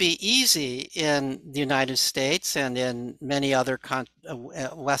used to be easy in the United States and in many other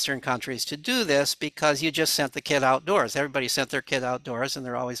Western countries to do this because you just sent the kid outdoors. Everybody sent their kid outdoors and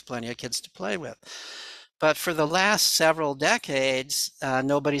there are always plenty of kids to play with. But for the last several decades,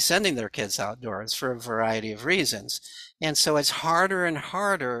 nobody's sending their kids outdoors for a variety of reasons. And so it's harder and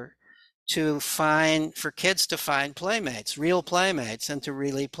harder for kids to find playmates, real playmates, and to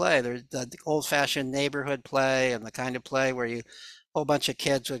really play. There's the old-fashioned neighborhood play and the kind of play where a whole bunch of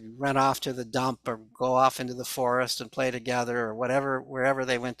kids would run off to the dump or go off into the forest and play together or whatever, wherever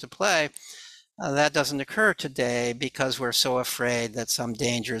they went to play. That doesn't occur today because we're so afraid that some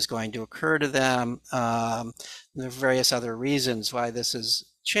danger is going to occur to them. There are various other reasons why this has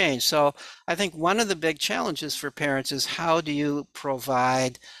changed. So I think one of the big challenges for parents is how do you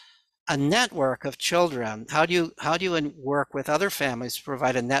provide a network of children? How do you work with other families to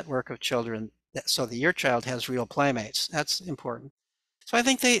provide a network of children so that your child has real playmates? That's important. So I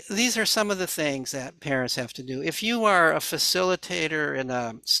think these are some of the things that parents have to do. If you are a facilitator in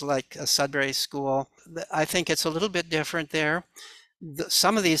like a Sudbury school, I think it's a little bit different there.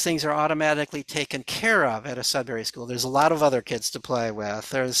 Some of these things are automatically taken care of at a Sudbury school. There's a lot of other kids to play with.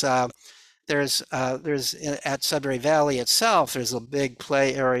 There's at Sudbury Valley itself, there's a big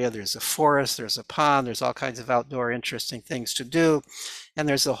play area, there's a forest, there's a pond, there's all kinds of outdoor interesting things to do. And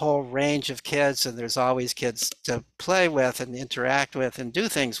there's a whole range of kids, and there's always kids to play with and interact with and do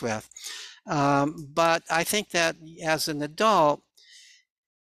things with. But I think that as an adult,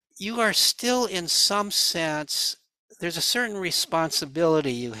 you are still in some sense, there's a certain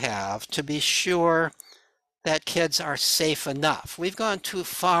responsibility you have to be sure that kids are safe enough. We've gone too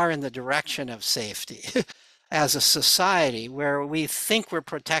far in the direction of safety as a society where we think we're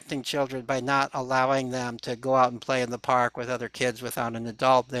protecting children by not allowing them to go out and play in the park with other kids without an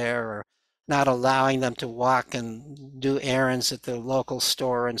adult there, or not allowing them to walk and do errands at the local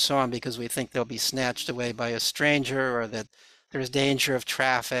store and so on because we think they'll be snatched away by a stranger or that there's danger of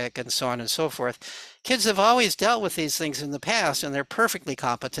traffic and so on and so forth. Kids have always dealt with these things in the past, and they're perfectly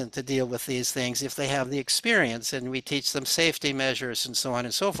competent to deal with these things if they have the experience, and we teach them safety measures and so on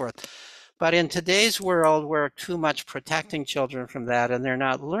and so forth. But in today's world, we're too much protecting children from that, and they're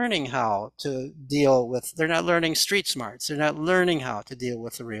not learning how to deal with, they're not learning street smarts. They're not learning how to deal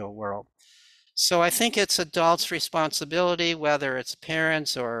with the real world. So I think it's adults' responsibility, whether it's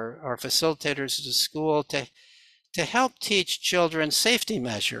parents or facilitators at the school, to help teach children safety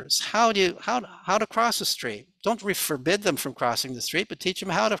measures. How to cross the street. Don't forbid them from crossing the street, but teach them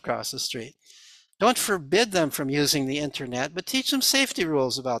how to cross the street. Don't forbid them from using the internet, but teach them safety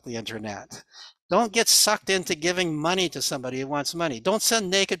rules about the internet. Don't get sucked into giving money to somebody who wants money. Don't send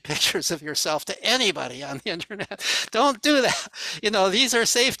naked pictures of yourself to anybody on the internet. Don't do that. These are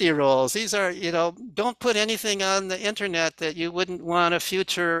safety rules. These are, don't put anything on the internet that you wouldn't want a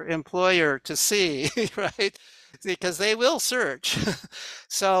future employer to see, right? Because they will search.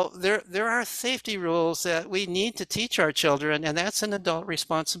 So there are safety rules that we need to teach our children, and that's an adult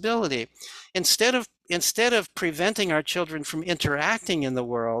responsibility. Instead of preventing our children from interacting in the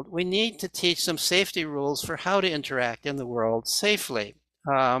world, we need to teach them safety rules for how to interact in the world safely.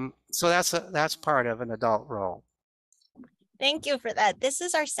 So that's part of an adult role. Thank you for that. This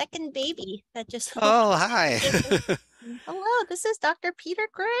is our second baby that just. Oh, hi. Hello, this is Dr. Peter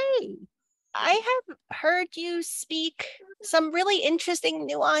Gray. I have heard you speak some really interesting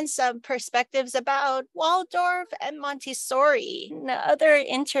nuance perspectives about Waldorf and Montessori in other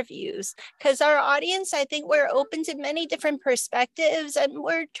interviews, because our audience, I think we're open to many different perspectives and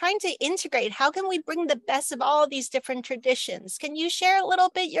we're trying to integrate. How can we bring the best of all of these different traditions? Can you share a little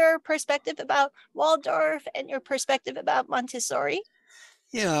bit your perspective about Waldorf and your perspective about Montessori?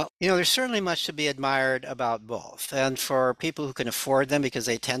 Yeah, there's certainly much to be admired about both. And for people who can afford them, because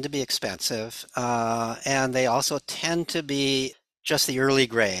they tend to be expensive, and they also tend to be just the early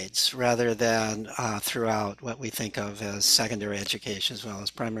grades rather than throughout what we think of as secondary education as well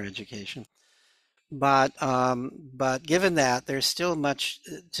as primary education. But given that, there's still much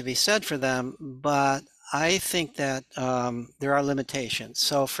to be said for them. But I think that there are limitations.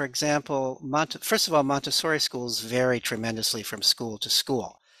 So, for example, first of all, Montessori schools vary tremendously from school to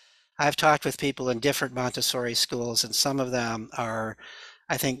school. I've talked with people in different Montessori schools, and some of them are,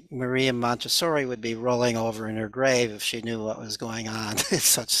 I think Maria Montessori would be rolling over in her grave if she knew what was going on in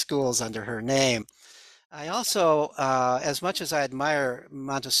such schools under her name. I also, as much as I admire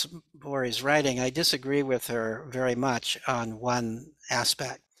Montessori's writing, I disagree with her very much on one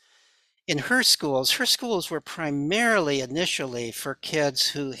aspect. In her schools were primarily initially for kids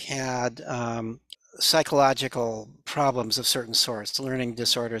who had psychological problems of certain sorts, learning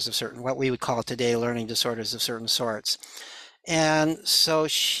disorders of certain, what we would call today learning disorders of certain sorts. And so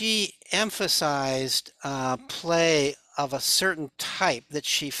she emphasized play of a certain type that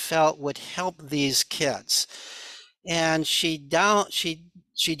she felt would help these kids. And she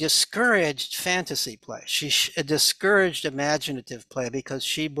discouraged fantasy play. She discouraged imaginative play because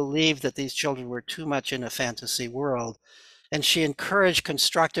she believed that these children were too much in a fantasy world. And she encouraged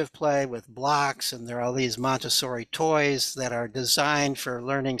constructive play with blocks, and there are all these Montessori toys that are designed for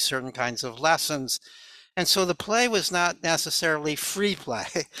learning certain kinds of lessons. And so the play was not necessarily free play.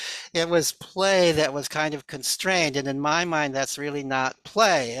 It was play that was kind of constrained. And in my mind, that's really not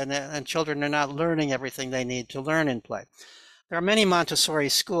play. And children are not learning everything they need to learn in play. There are many Montessori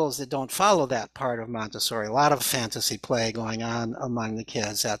schools that don't follow that part of Montessori. A lot of fantasy play going on among the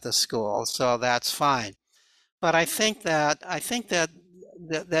kids at the school. So that's fine. But I think that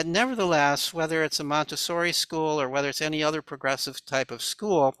nevertheless, whether it's a Montessori school or whether it's any other progressive type of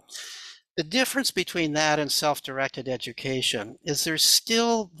school, the difference between that and self-directed education is there's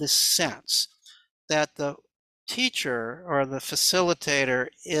still this sense that the teacher or the facilitator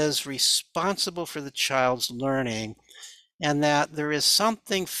is responsible for the child's learning, and that there is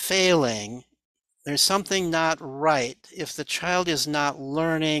something failing, there's something not right if the child is not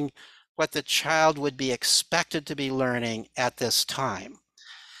learning what the child would be expected to be learning at this time.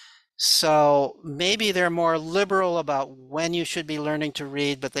 So maybe they're more liberal about when you should be learning to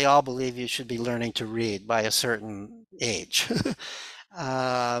read, but they all believe you should be learning to read by a certain age.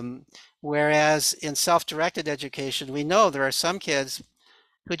 Um, Whereas in self-directed education, we know there are some kids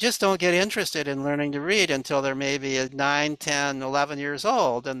who just don't get interested in learning to read until they're maybe 9, 10, 11 years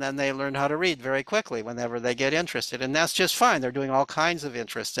old, and then they learn how to read very quickly whenever they get interested. And that's just fine. They're doing all kinds of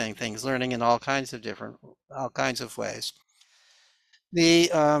interesting things, learning in all kinds of ways.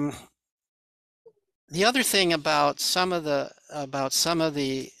 The the other thing about some of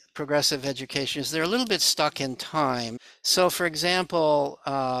the progressive education is they're a little bit stuck in time. So, for example,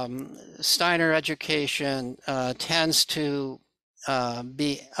 Steiner education tends to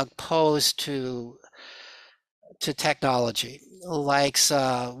be opposed to technology, likes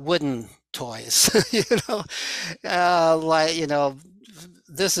wooden toys. Like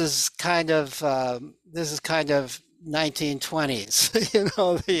this is kind of 1920s.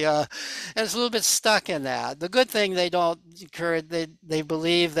 And it's a little bit stuck in that. The good thing they don't encourage. They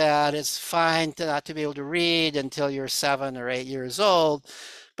believe that it's fine to not to be able to read until you're 7 or 8 years old.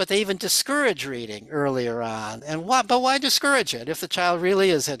 But they even discourage reading earlier on. And what? But why discourage it if the child really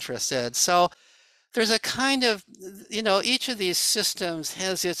is interested? So there's a kind of, each of these systems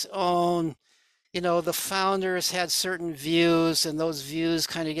has its own, the founders had certain views, and those views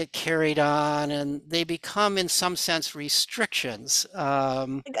kind of get carried on, and they become, in some sense, restrictions.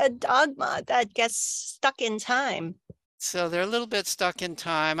 Like a dogma that gets stuck in time. So they're a little bit stuck in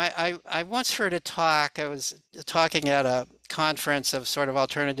time. I once heard a talk. I was talking at a conference of sort of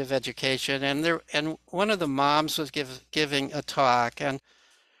alternative education, and one of the moms was giving a talk, and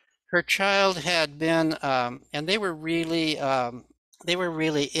her child had been, and they were really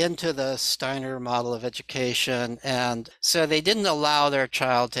into the Steiner model of education, and so they didn't allow their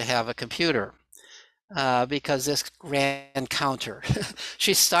child to have a computer because this ran counter.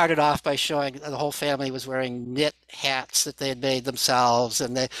 She started off by showing the whole family was wearing knit hats that they had made themselves,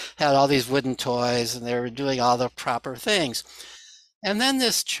 and they had all these wooden toys, and they were doing all the proper things. And then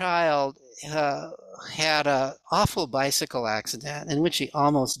this child had an awful bicycle accident in which he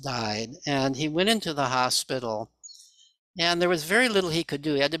almost died, and he went into the hospital, and there was very little he could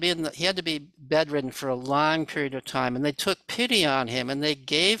do. He had to be bedridden for a long period of time, and they took pity on him, and they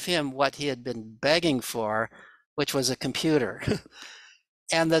gave him what he had been begging for, which was a computer.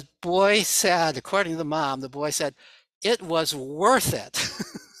 And the boy said, according to the mom, the boy said, it was worth it.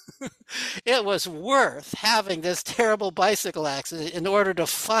 It was worth having this terrible bicycle accident in order to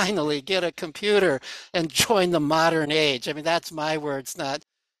finally get a computer and join the modern age. I mean, that's my words, not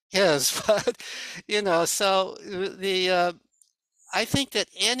his. But so I think that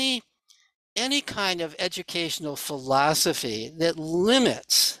any kind of educational philosophy that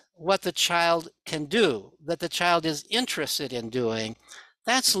limits what the child can do, that the child is interested in doing,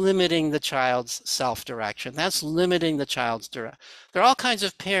 that's limiting the child's self-direction. That's limiting the child's direct. There are all kinds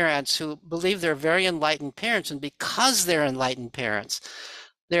of parents who believe they're very enlightened parents, and because they're enlightened parents,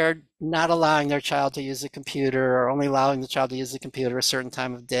 they're not allowing their child to use a computer, or only allowing the child to use the computer a certain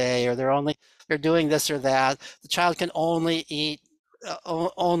time of day, or they're doing this or that. The child can only eat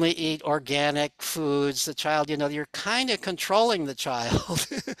organic foods. The child, you're kind of controlling the child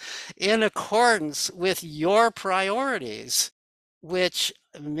in accordance with your priorities, which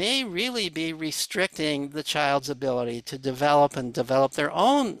may really be restricting the child's ability to develop their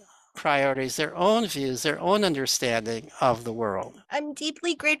own priorities, their own views, their own understanding of the world. I'm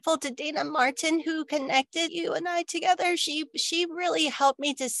deeply grateful to Dana Martin, who connected you and I together. She really helped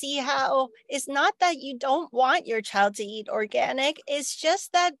me to see how it's not that you don't want your child to eat organic. It's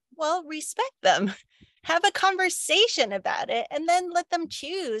just that, well, respect them. Have a conversation about it, and then let them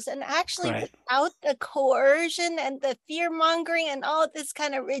choose. And actually, Right. without the coercion and the fear mongering and all of this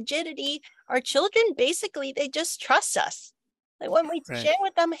kind of rigidity, our children basically, they just trust us. Like when we Right. share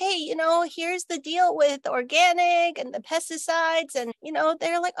with them, hey, here's the deal with organic and the pesticides, and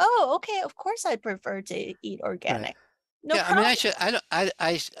they're like, oh, okay, of course I'd prefer to eat Right. organic. No Yeah, I mean,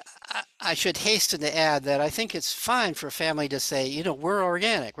 problem. I should hasten to add that I think it's fine for a family to say, we're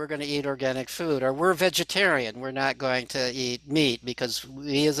organic, we're going to eat organic food, or we're vegetarian, we're not going to eat meat because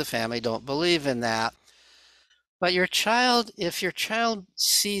we as a family don't believe in that. But if your child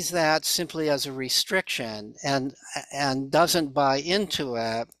sees that simply as a restriction and doesn't buy into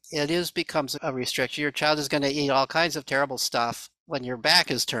it, becomes a restriction. Your child is going to eat all kinds of terrible stuff when your back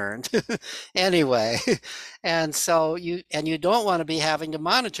is turned anyway. And so you don't want to be having to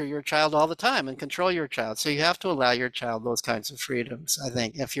monitor your child all the time and control your child. So you have to allow your child those kinds of freedoms, I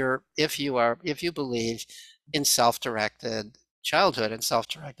think, if you believe in self-directed childhood and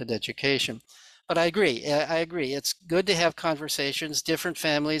self-directed education. But I agree. I agree. It's good to have conversations. Different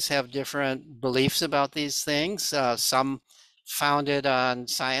families have different beliefs about these things. Some founded on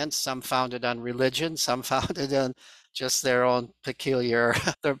science, some founded on religion, some founded on just their own peculiar,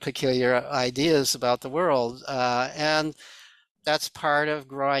 their peculiar ideas about the world. And that's part of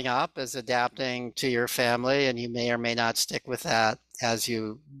growing up, is adapting to your family, and you may or may not stick with that as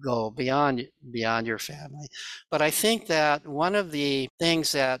you go beyond your family. But I think that one of the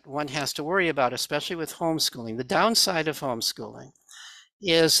things that one has to worry about, especially with homeschooling, the downside of homeschooling,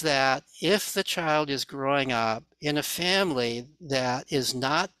 is that if the child is growing up in a family that is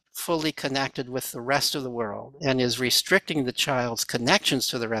not fully connected with the rest of the world and is restricting the child's connections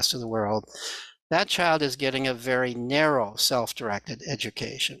to the rest of the world, that child is getting a very narrow self-directed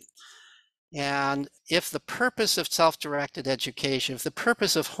education. And if the purpose of self-directed education, if the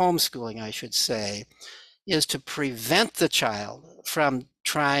purpose of homeschooling, I should say, is to prevent the child from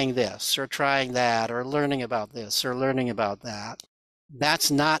trying this or trying that or learning about this or learning about that,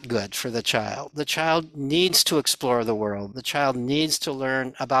 that's not good for the child. The child needs to explore the world. The child needs to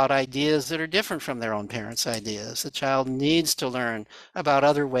learn about ideas that are different from their own parents' ideas. The child needs to learn about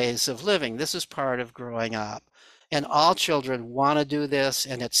other ways of living. This is part of growing up. And all children want to do this,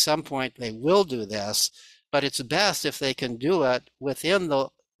 and at some point they will do this, but it's best if they can do it within the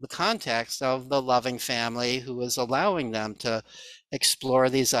context of the loving family who is allowing them to explore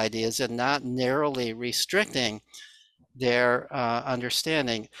these ideas and not narrowly restricting their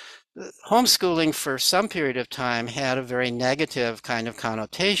understanding. Homeschooling for some period of time had a very negative kind of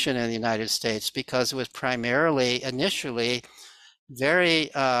connotation in the United States because it was primarily initially very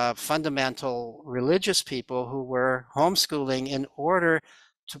fundamental religious people who were homeschooling in order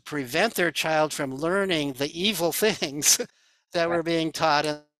to prevent their child from learning the evil things that were being taught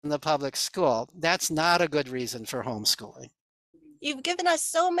in the public school. That's not a good reason for homeschooling. You've given us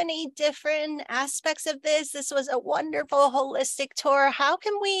so many different aspects of this. This was a wonderful holistic tour. How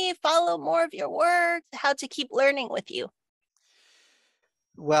can we follow more of your work? How to keep learning with you?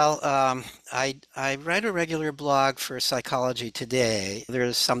 Well, I write a regular blog for Psychology Today.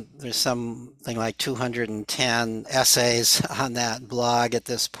 There's something like 210 essays on that blog at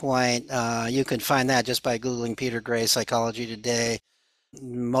this point. You can find that just by Googling Peter Gray Psychology Today.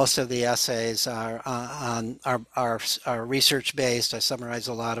 Most of the essays are research based. I summarize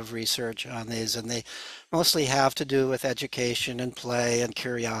a lot of research on these, and they mostly have to do with education and play and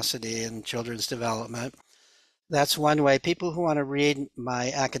curiosity and children's development. That's one way. People who want to read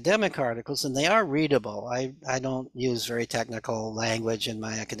my academic articles, and they are readable. I don't use very technical language in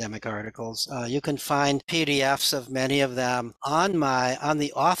my academic articles. You can find PDFs of many of them on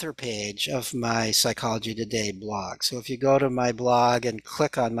the author page of my Psychology Today blog. So if you go to my blog and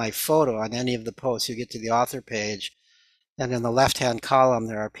click on my photo on any of the posts, you get to the author page. And in the left-hand column,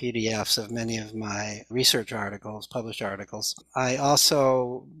 there are PDFs of many of my research articles, published articles.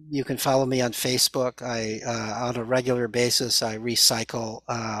 You can follow me on Facebook. On a regular basis, I recycle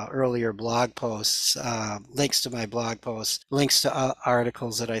earlier blog posts, links to my blog posts, links to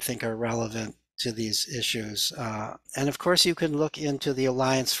articles that I think are relevant to these issues. And of course, you can look into the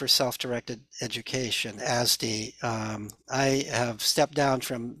Alliance for Self-Directed Education, ASDE. I have stepped down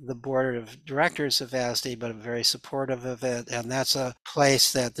from the board of directors of ASDE, but I'm very supportive of it. And that's a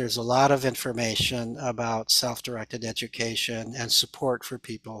place that there's a lot of information about self-directed education and support for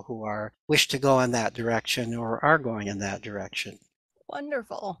people who wish to go in that direction or are going in that direction.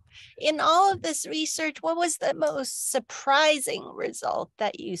 Wonderful. In all of this research, what was the most surprising result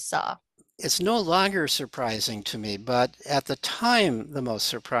that you saw? It's no longer surprising to me, but at the time, the most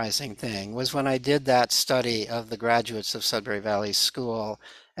surprising thing was when I did that study of the graduates of Sudbury Valley School,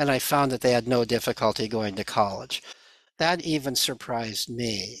 and I found that they had no difficulty going to college. That even surprised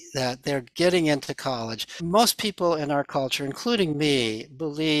me, that they're getting into college. Most people in our culture, including me,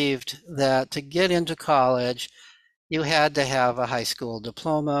 believed that to get into college, you had to have a high school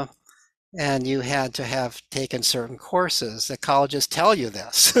diploma, and you had to have taken certain courses. The colleges tell you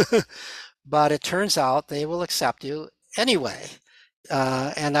this. But it turns out they will accept you anyway.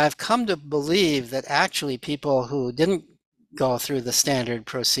 And I've come to believe that actually people who didn't go through the standard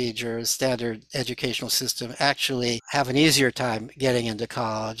procedures, standard educational system, actually have an easier time getting into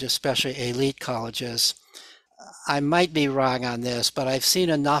college, especially elite colleges. I might be wrong on this, but I've seen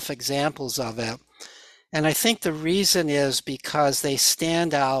enough examples of it. And I think the reason is because they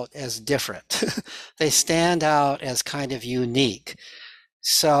stand out as different. They stand out as kind of unique.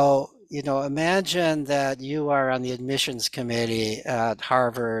 So, imagine that you are on the admissions committee at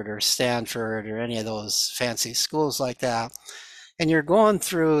Harvard or Stanford or any of those fancy schools like that, and you're going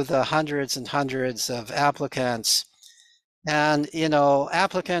through the hundreds and hundreds of applicants, and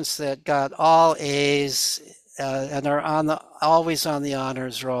applicants that got all A's and are always on the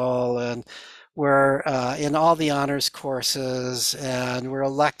honors roll and we're in all the honors courses, and we're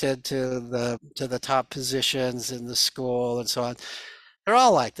elected to the top positions in the school and so on. They're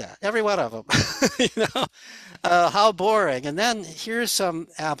all like that, every one of them. You know, how boring. And then here's some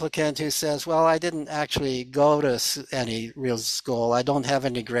applicant who says, well, I didn't actually go to any real school. I don't have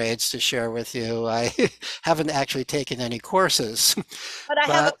any grades to share with you. I haven't actually taken any courses. But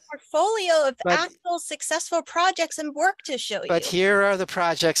I have a portfolio of but actual successful projects and work to show But you. here are the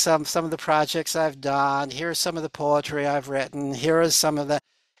projects, some of the projects I've done. Here's some of the poetry I've written. Here is some of the,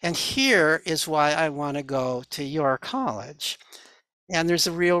 and here is why I want to go to your college. And there's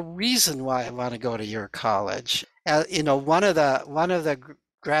a real reason why I want to go to your college. You know, one of the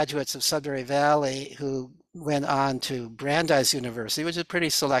graduates of Sudbury Valley who went on to Brandeis University, which is a pretty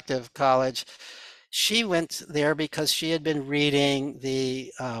selective college, she went there because she had been reading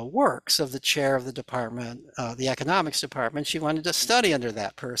the works of the chair of the department, the economics department. She wanted to study under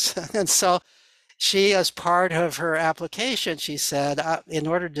that person. And so she, as part of her application, she said, in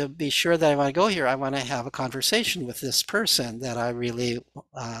order to be sure that I want to go here, I want to have a conversation with this person that I really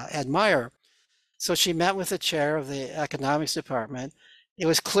admire. So she met with the chair of the economics department. It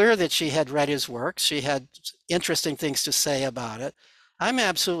was clear that she had read his works. She had interesting things to say about it. I'm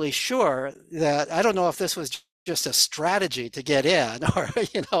absolutely sure that, I don't know if this was just a strategy to get in, or,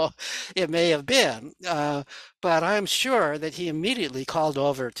 you know, it may have been, but I'm sure that he immediately called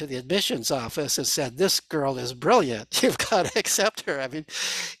over to the admissions office and said, this girl is brilliant. You've got to accept her. I mean,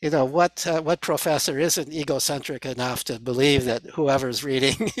 you know, what professor isn't egocentric enough to believe that whoever's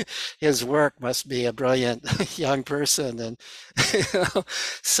reading his work must be a brilliant young person? And, you know,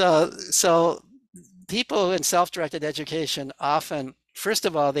 so people in self-directed education often, first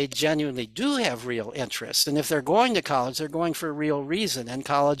of all, they genuinely do have real interest. And if they're going to college, they're going for a real reason, and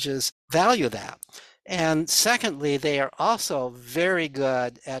colleges value that. And secondly, they are also very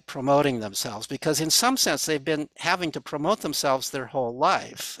good at promoting themselves, because in some sense, they've been having to promote themselves their whole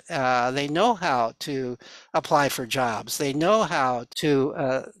life. They know how to apply for jobs. They know how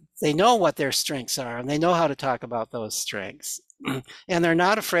to, they know what their strengths are, and they know how to talk about those strengths. And they're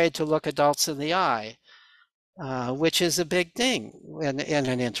not afraid to look adults in the eye, which is a big thing in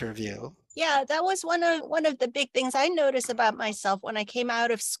an interview. Yeah, that was one of the big things I noticed about myself when I came out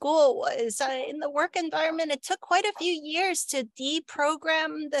of school was in the work environment. It took quite a few years to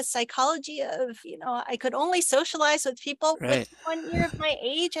deprogram the psychology of, you know, I could only socialize with people with 1 year of my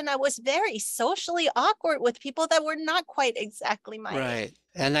age, and I was very socially awkward with people that were not quite exactly my age.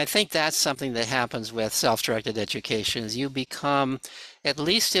 And I think that's something that happens with self-directed education, is you become, at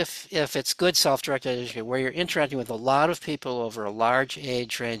least if it's good self-directed education, where you're interacting with a lot of people over a large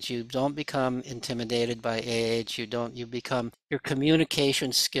age range, you don't become intimidated by age. Your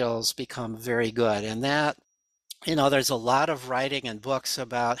communication skills become very good. And that, you know, there's a lot of writing and books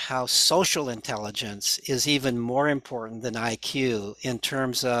about how social intelligence is even more important than IQ in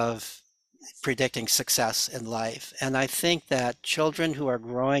terms of predicting success in life. And I think that children who are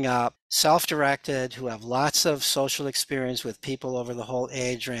growing up self-directed, who have lots of social experience with people over the whole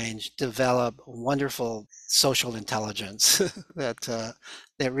age range, develop wonderful social intelligence that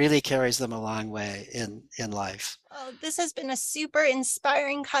really carries them a long way in life. Oh, this has been a super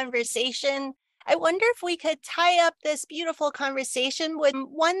inspiring conversation. I wonder if we could tie up this beautiful conversation with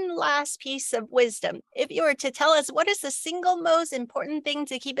one last piece of wisdom. If you were to tell us what is the single most important thing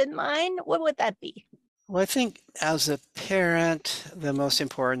to keep in mind, what would that be? Well, I think as a parent, the most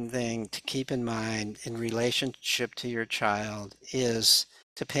important thing to keep in mind in relationship to your child is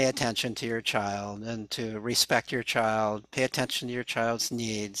to pay attention to your child and to respect your child, pay attention to your child's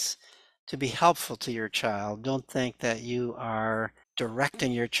needs, to be helpful to your child. Don't think that you are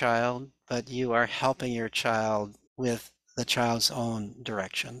directing your child, but you are helping your child with the child's own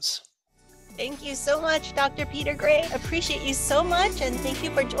directions. Thank you so much, Dr. Peter Gray. Appreciate you so much, and thank you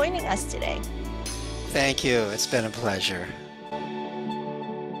for joining us today. Thank you. It's been a pleasure.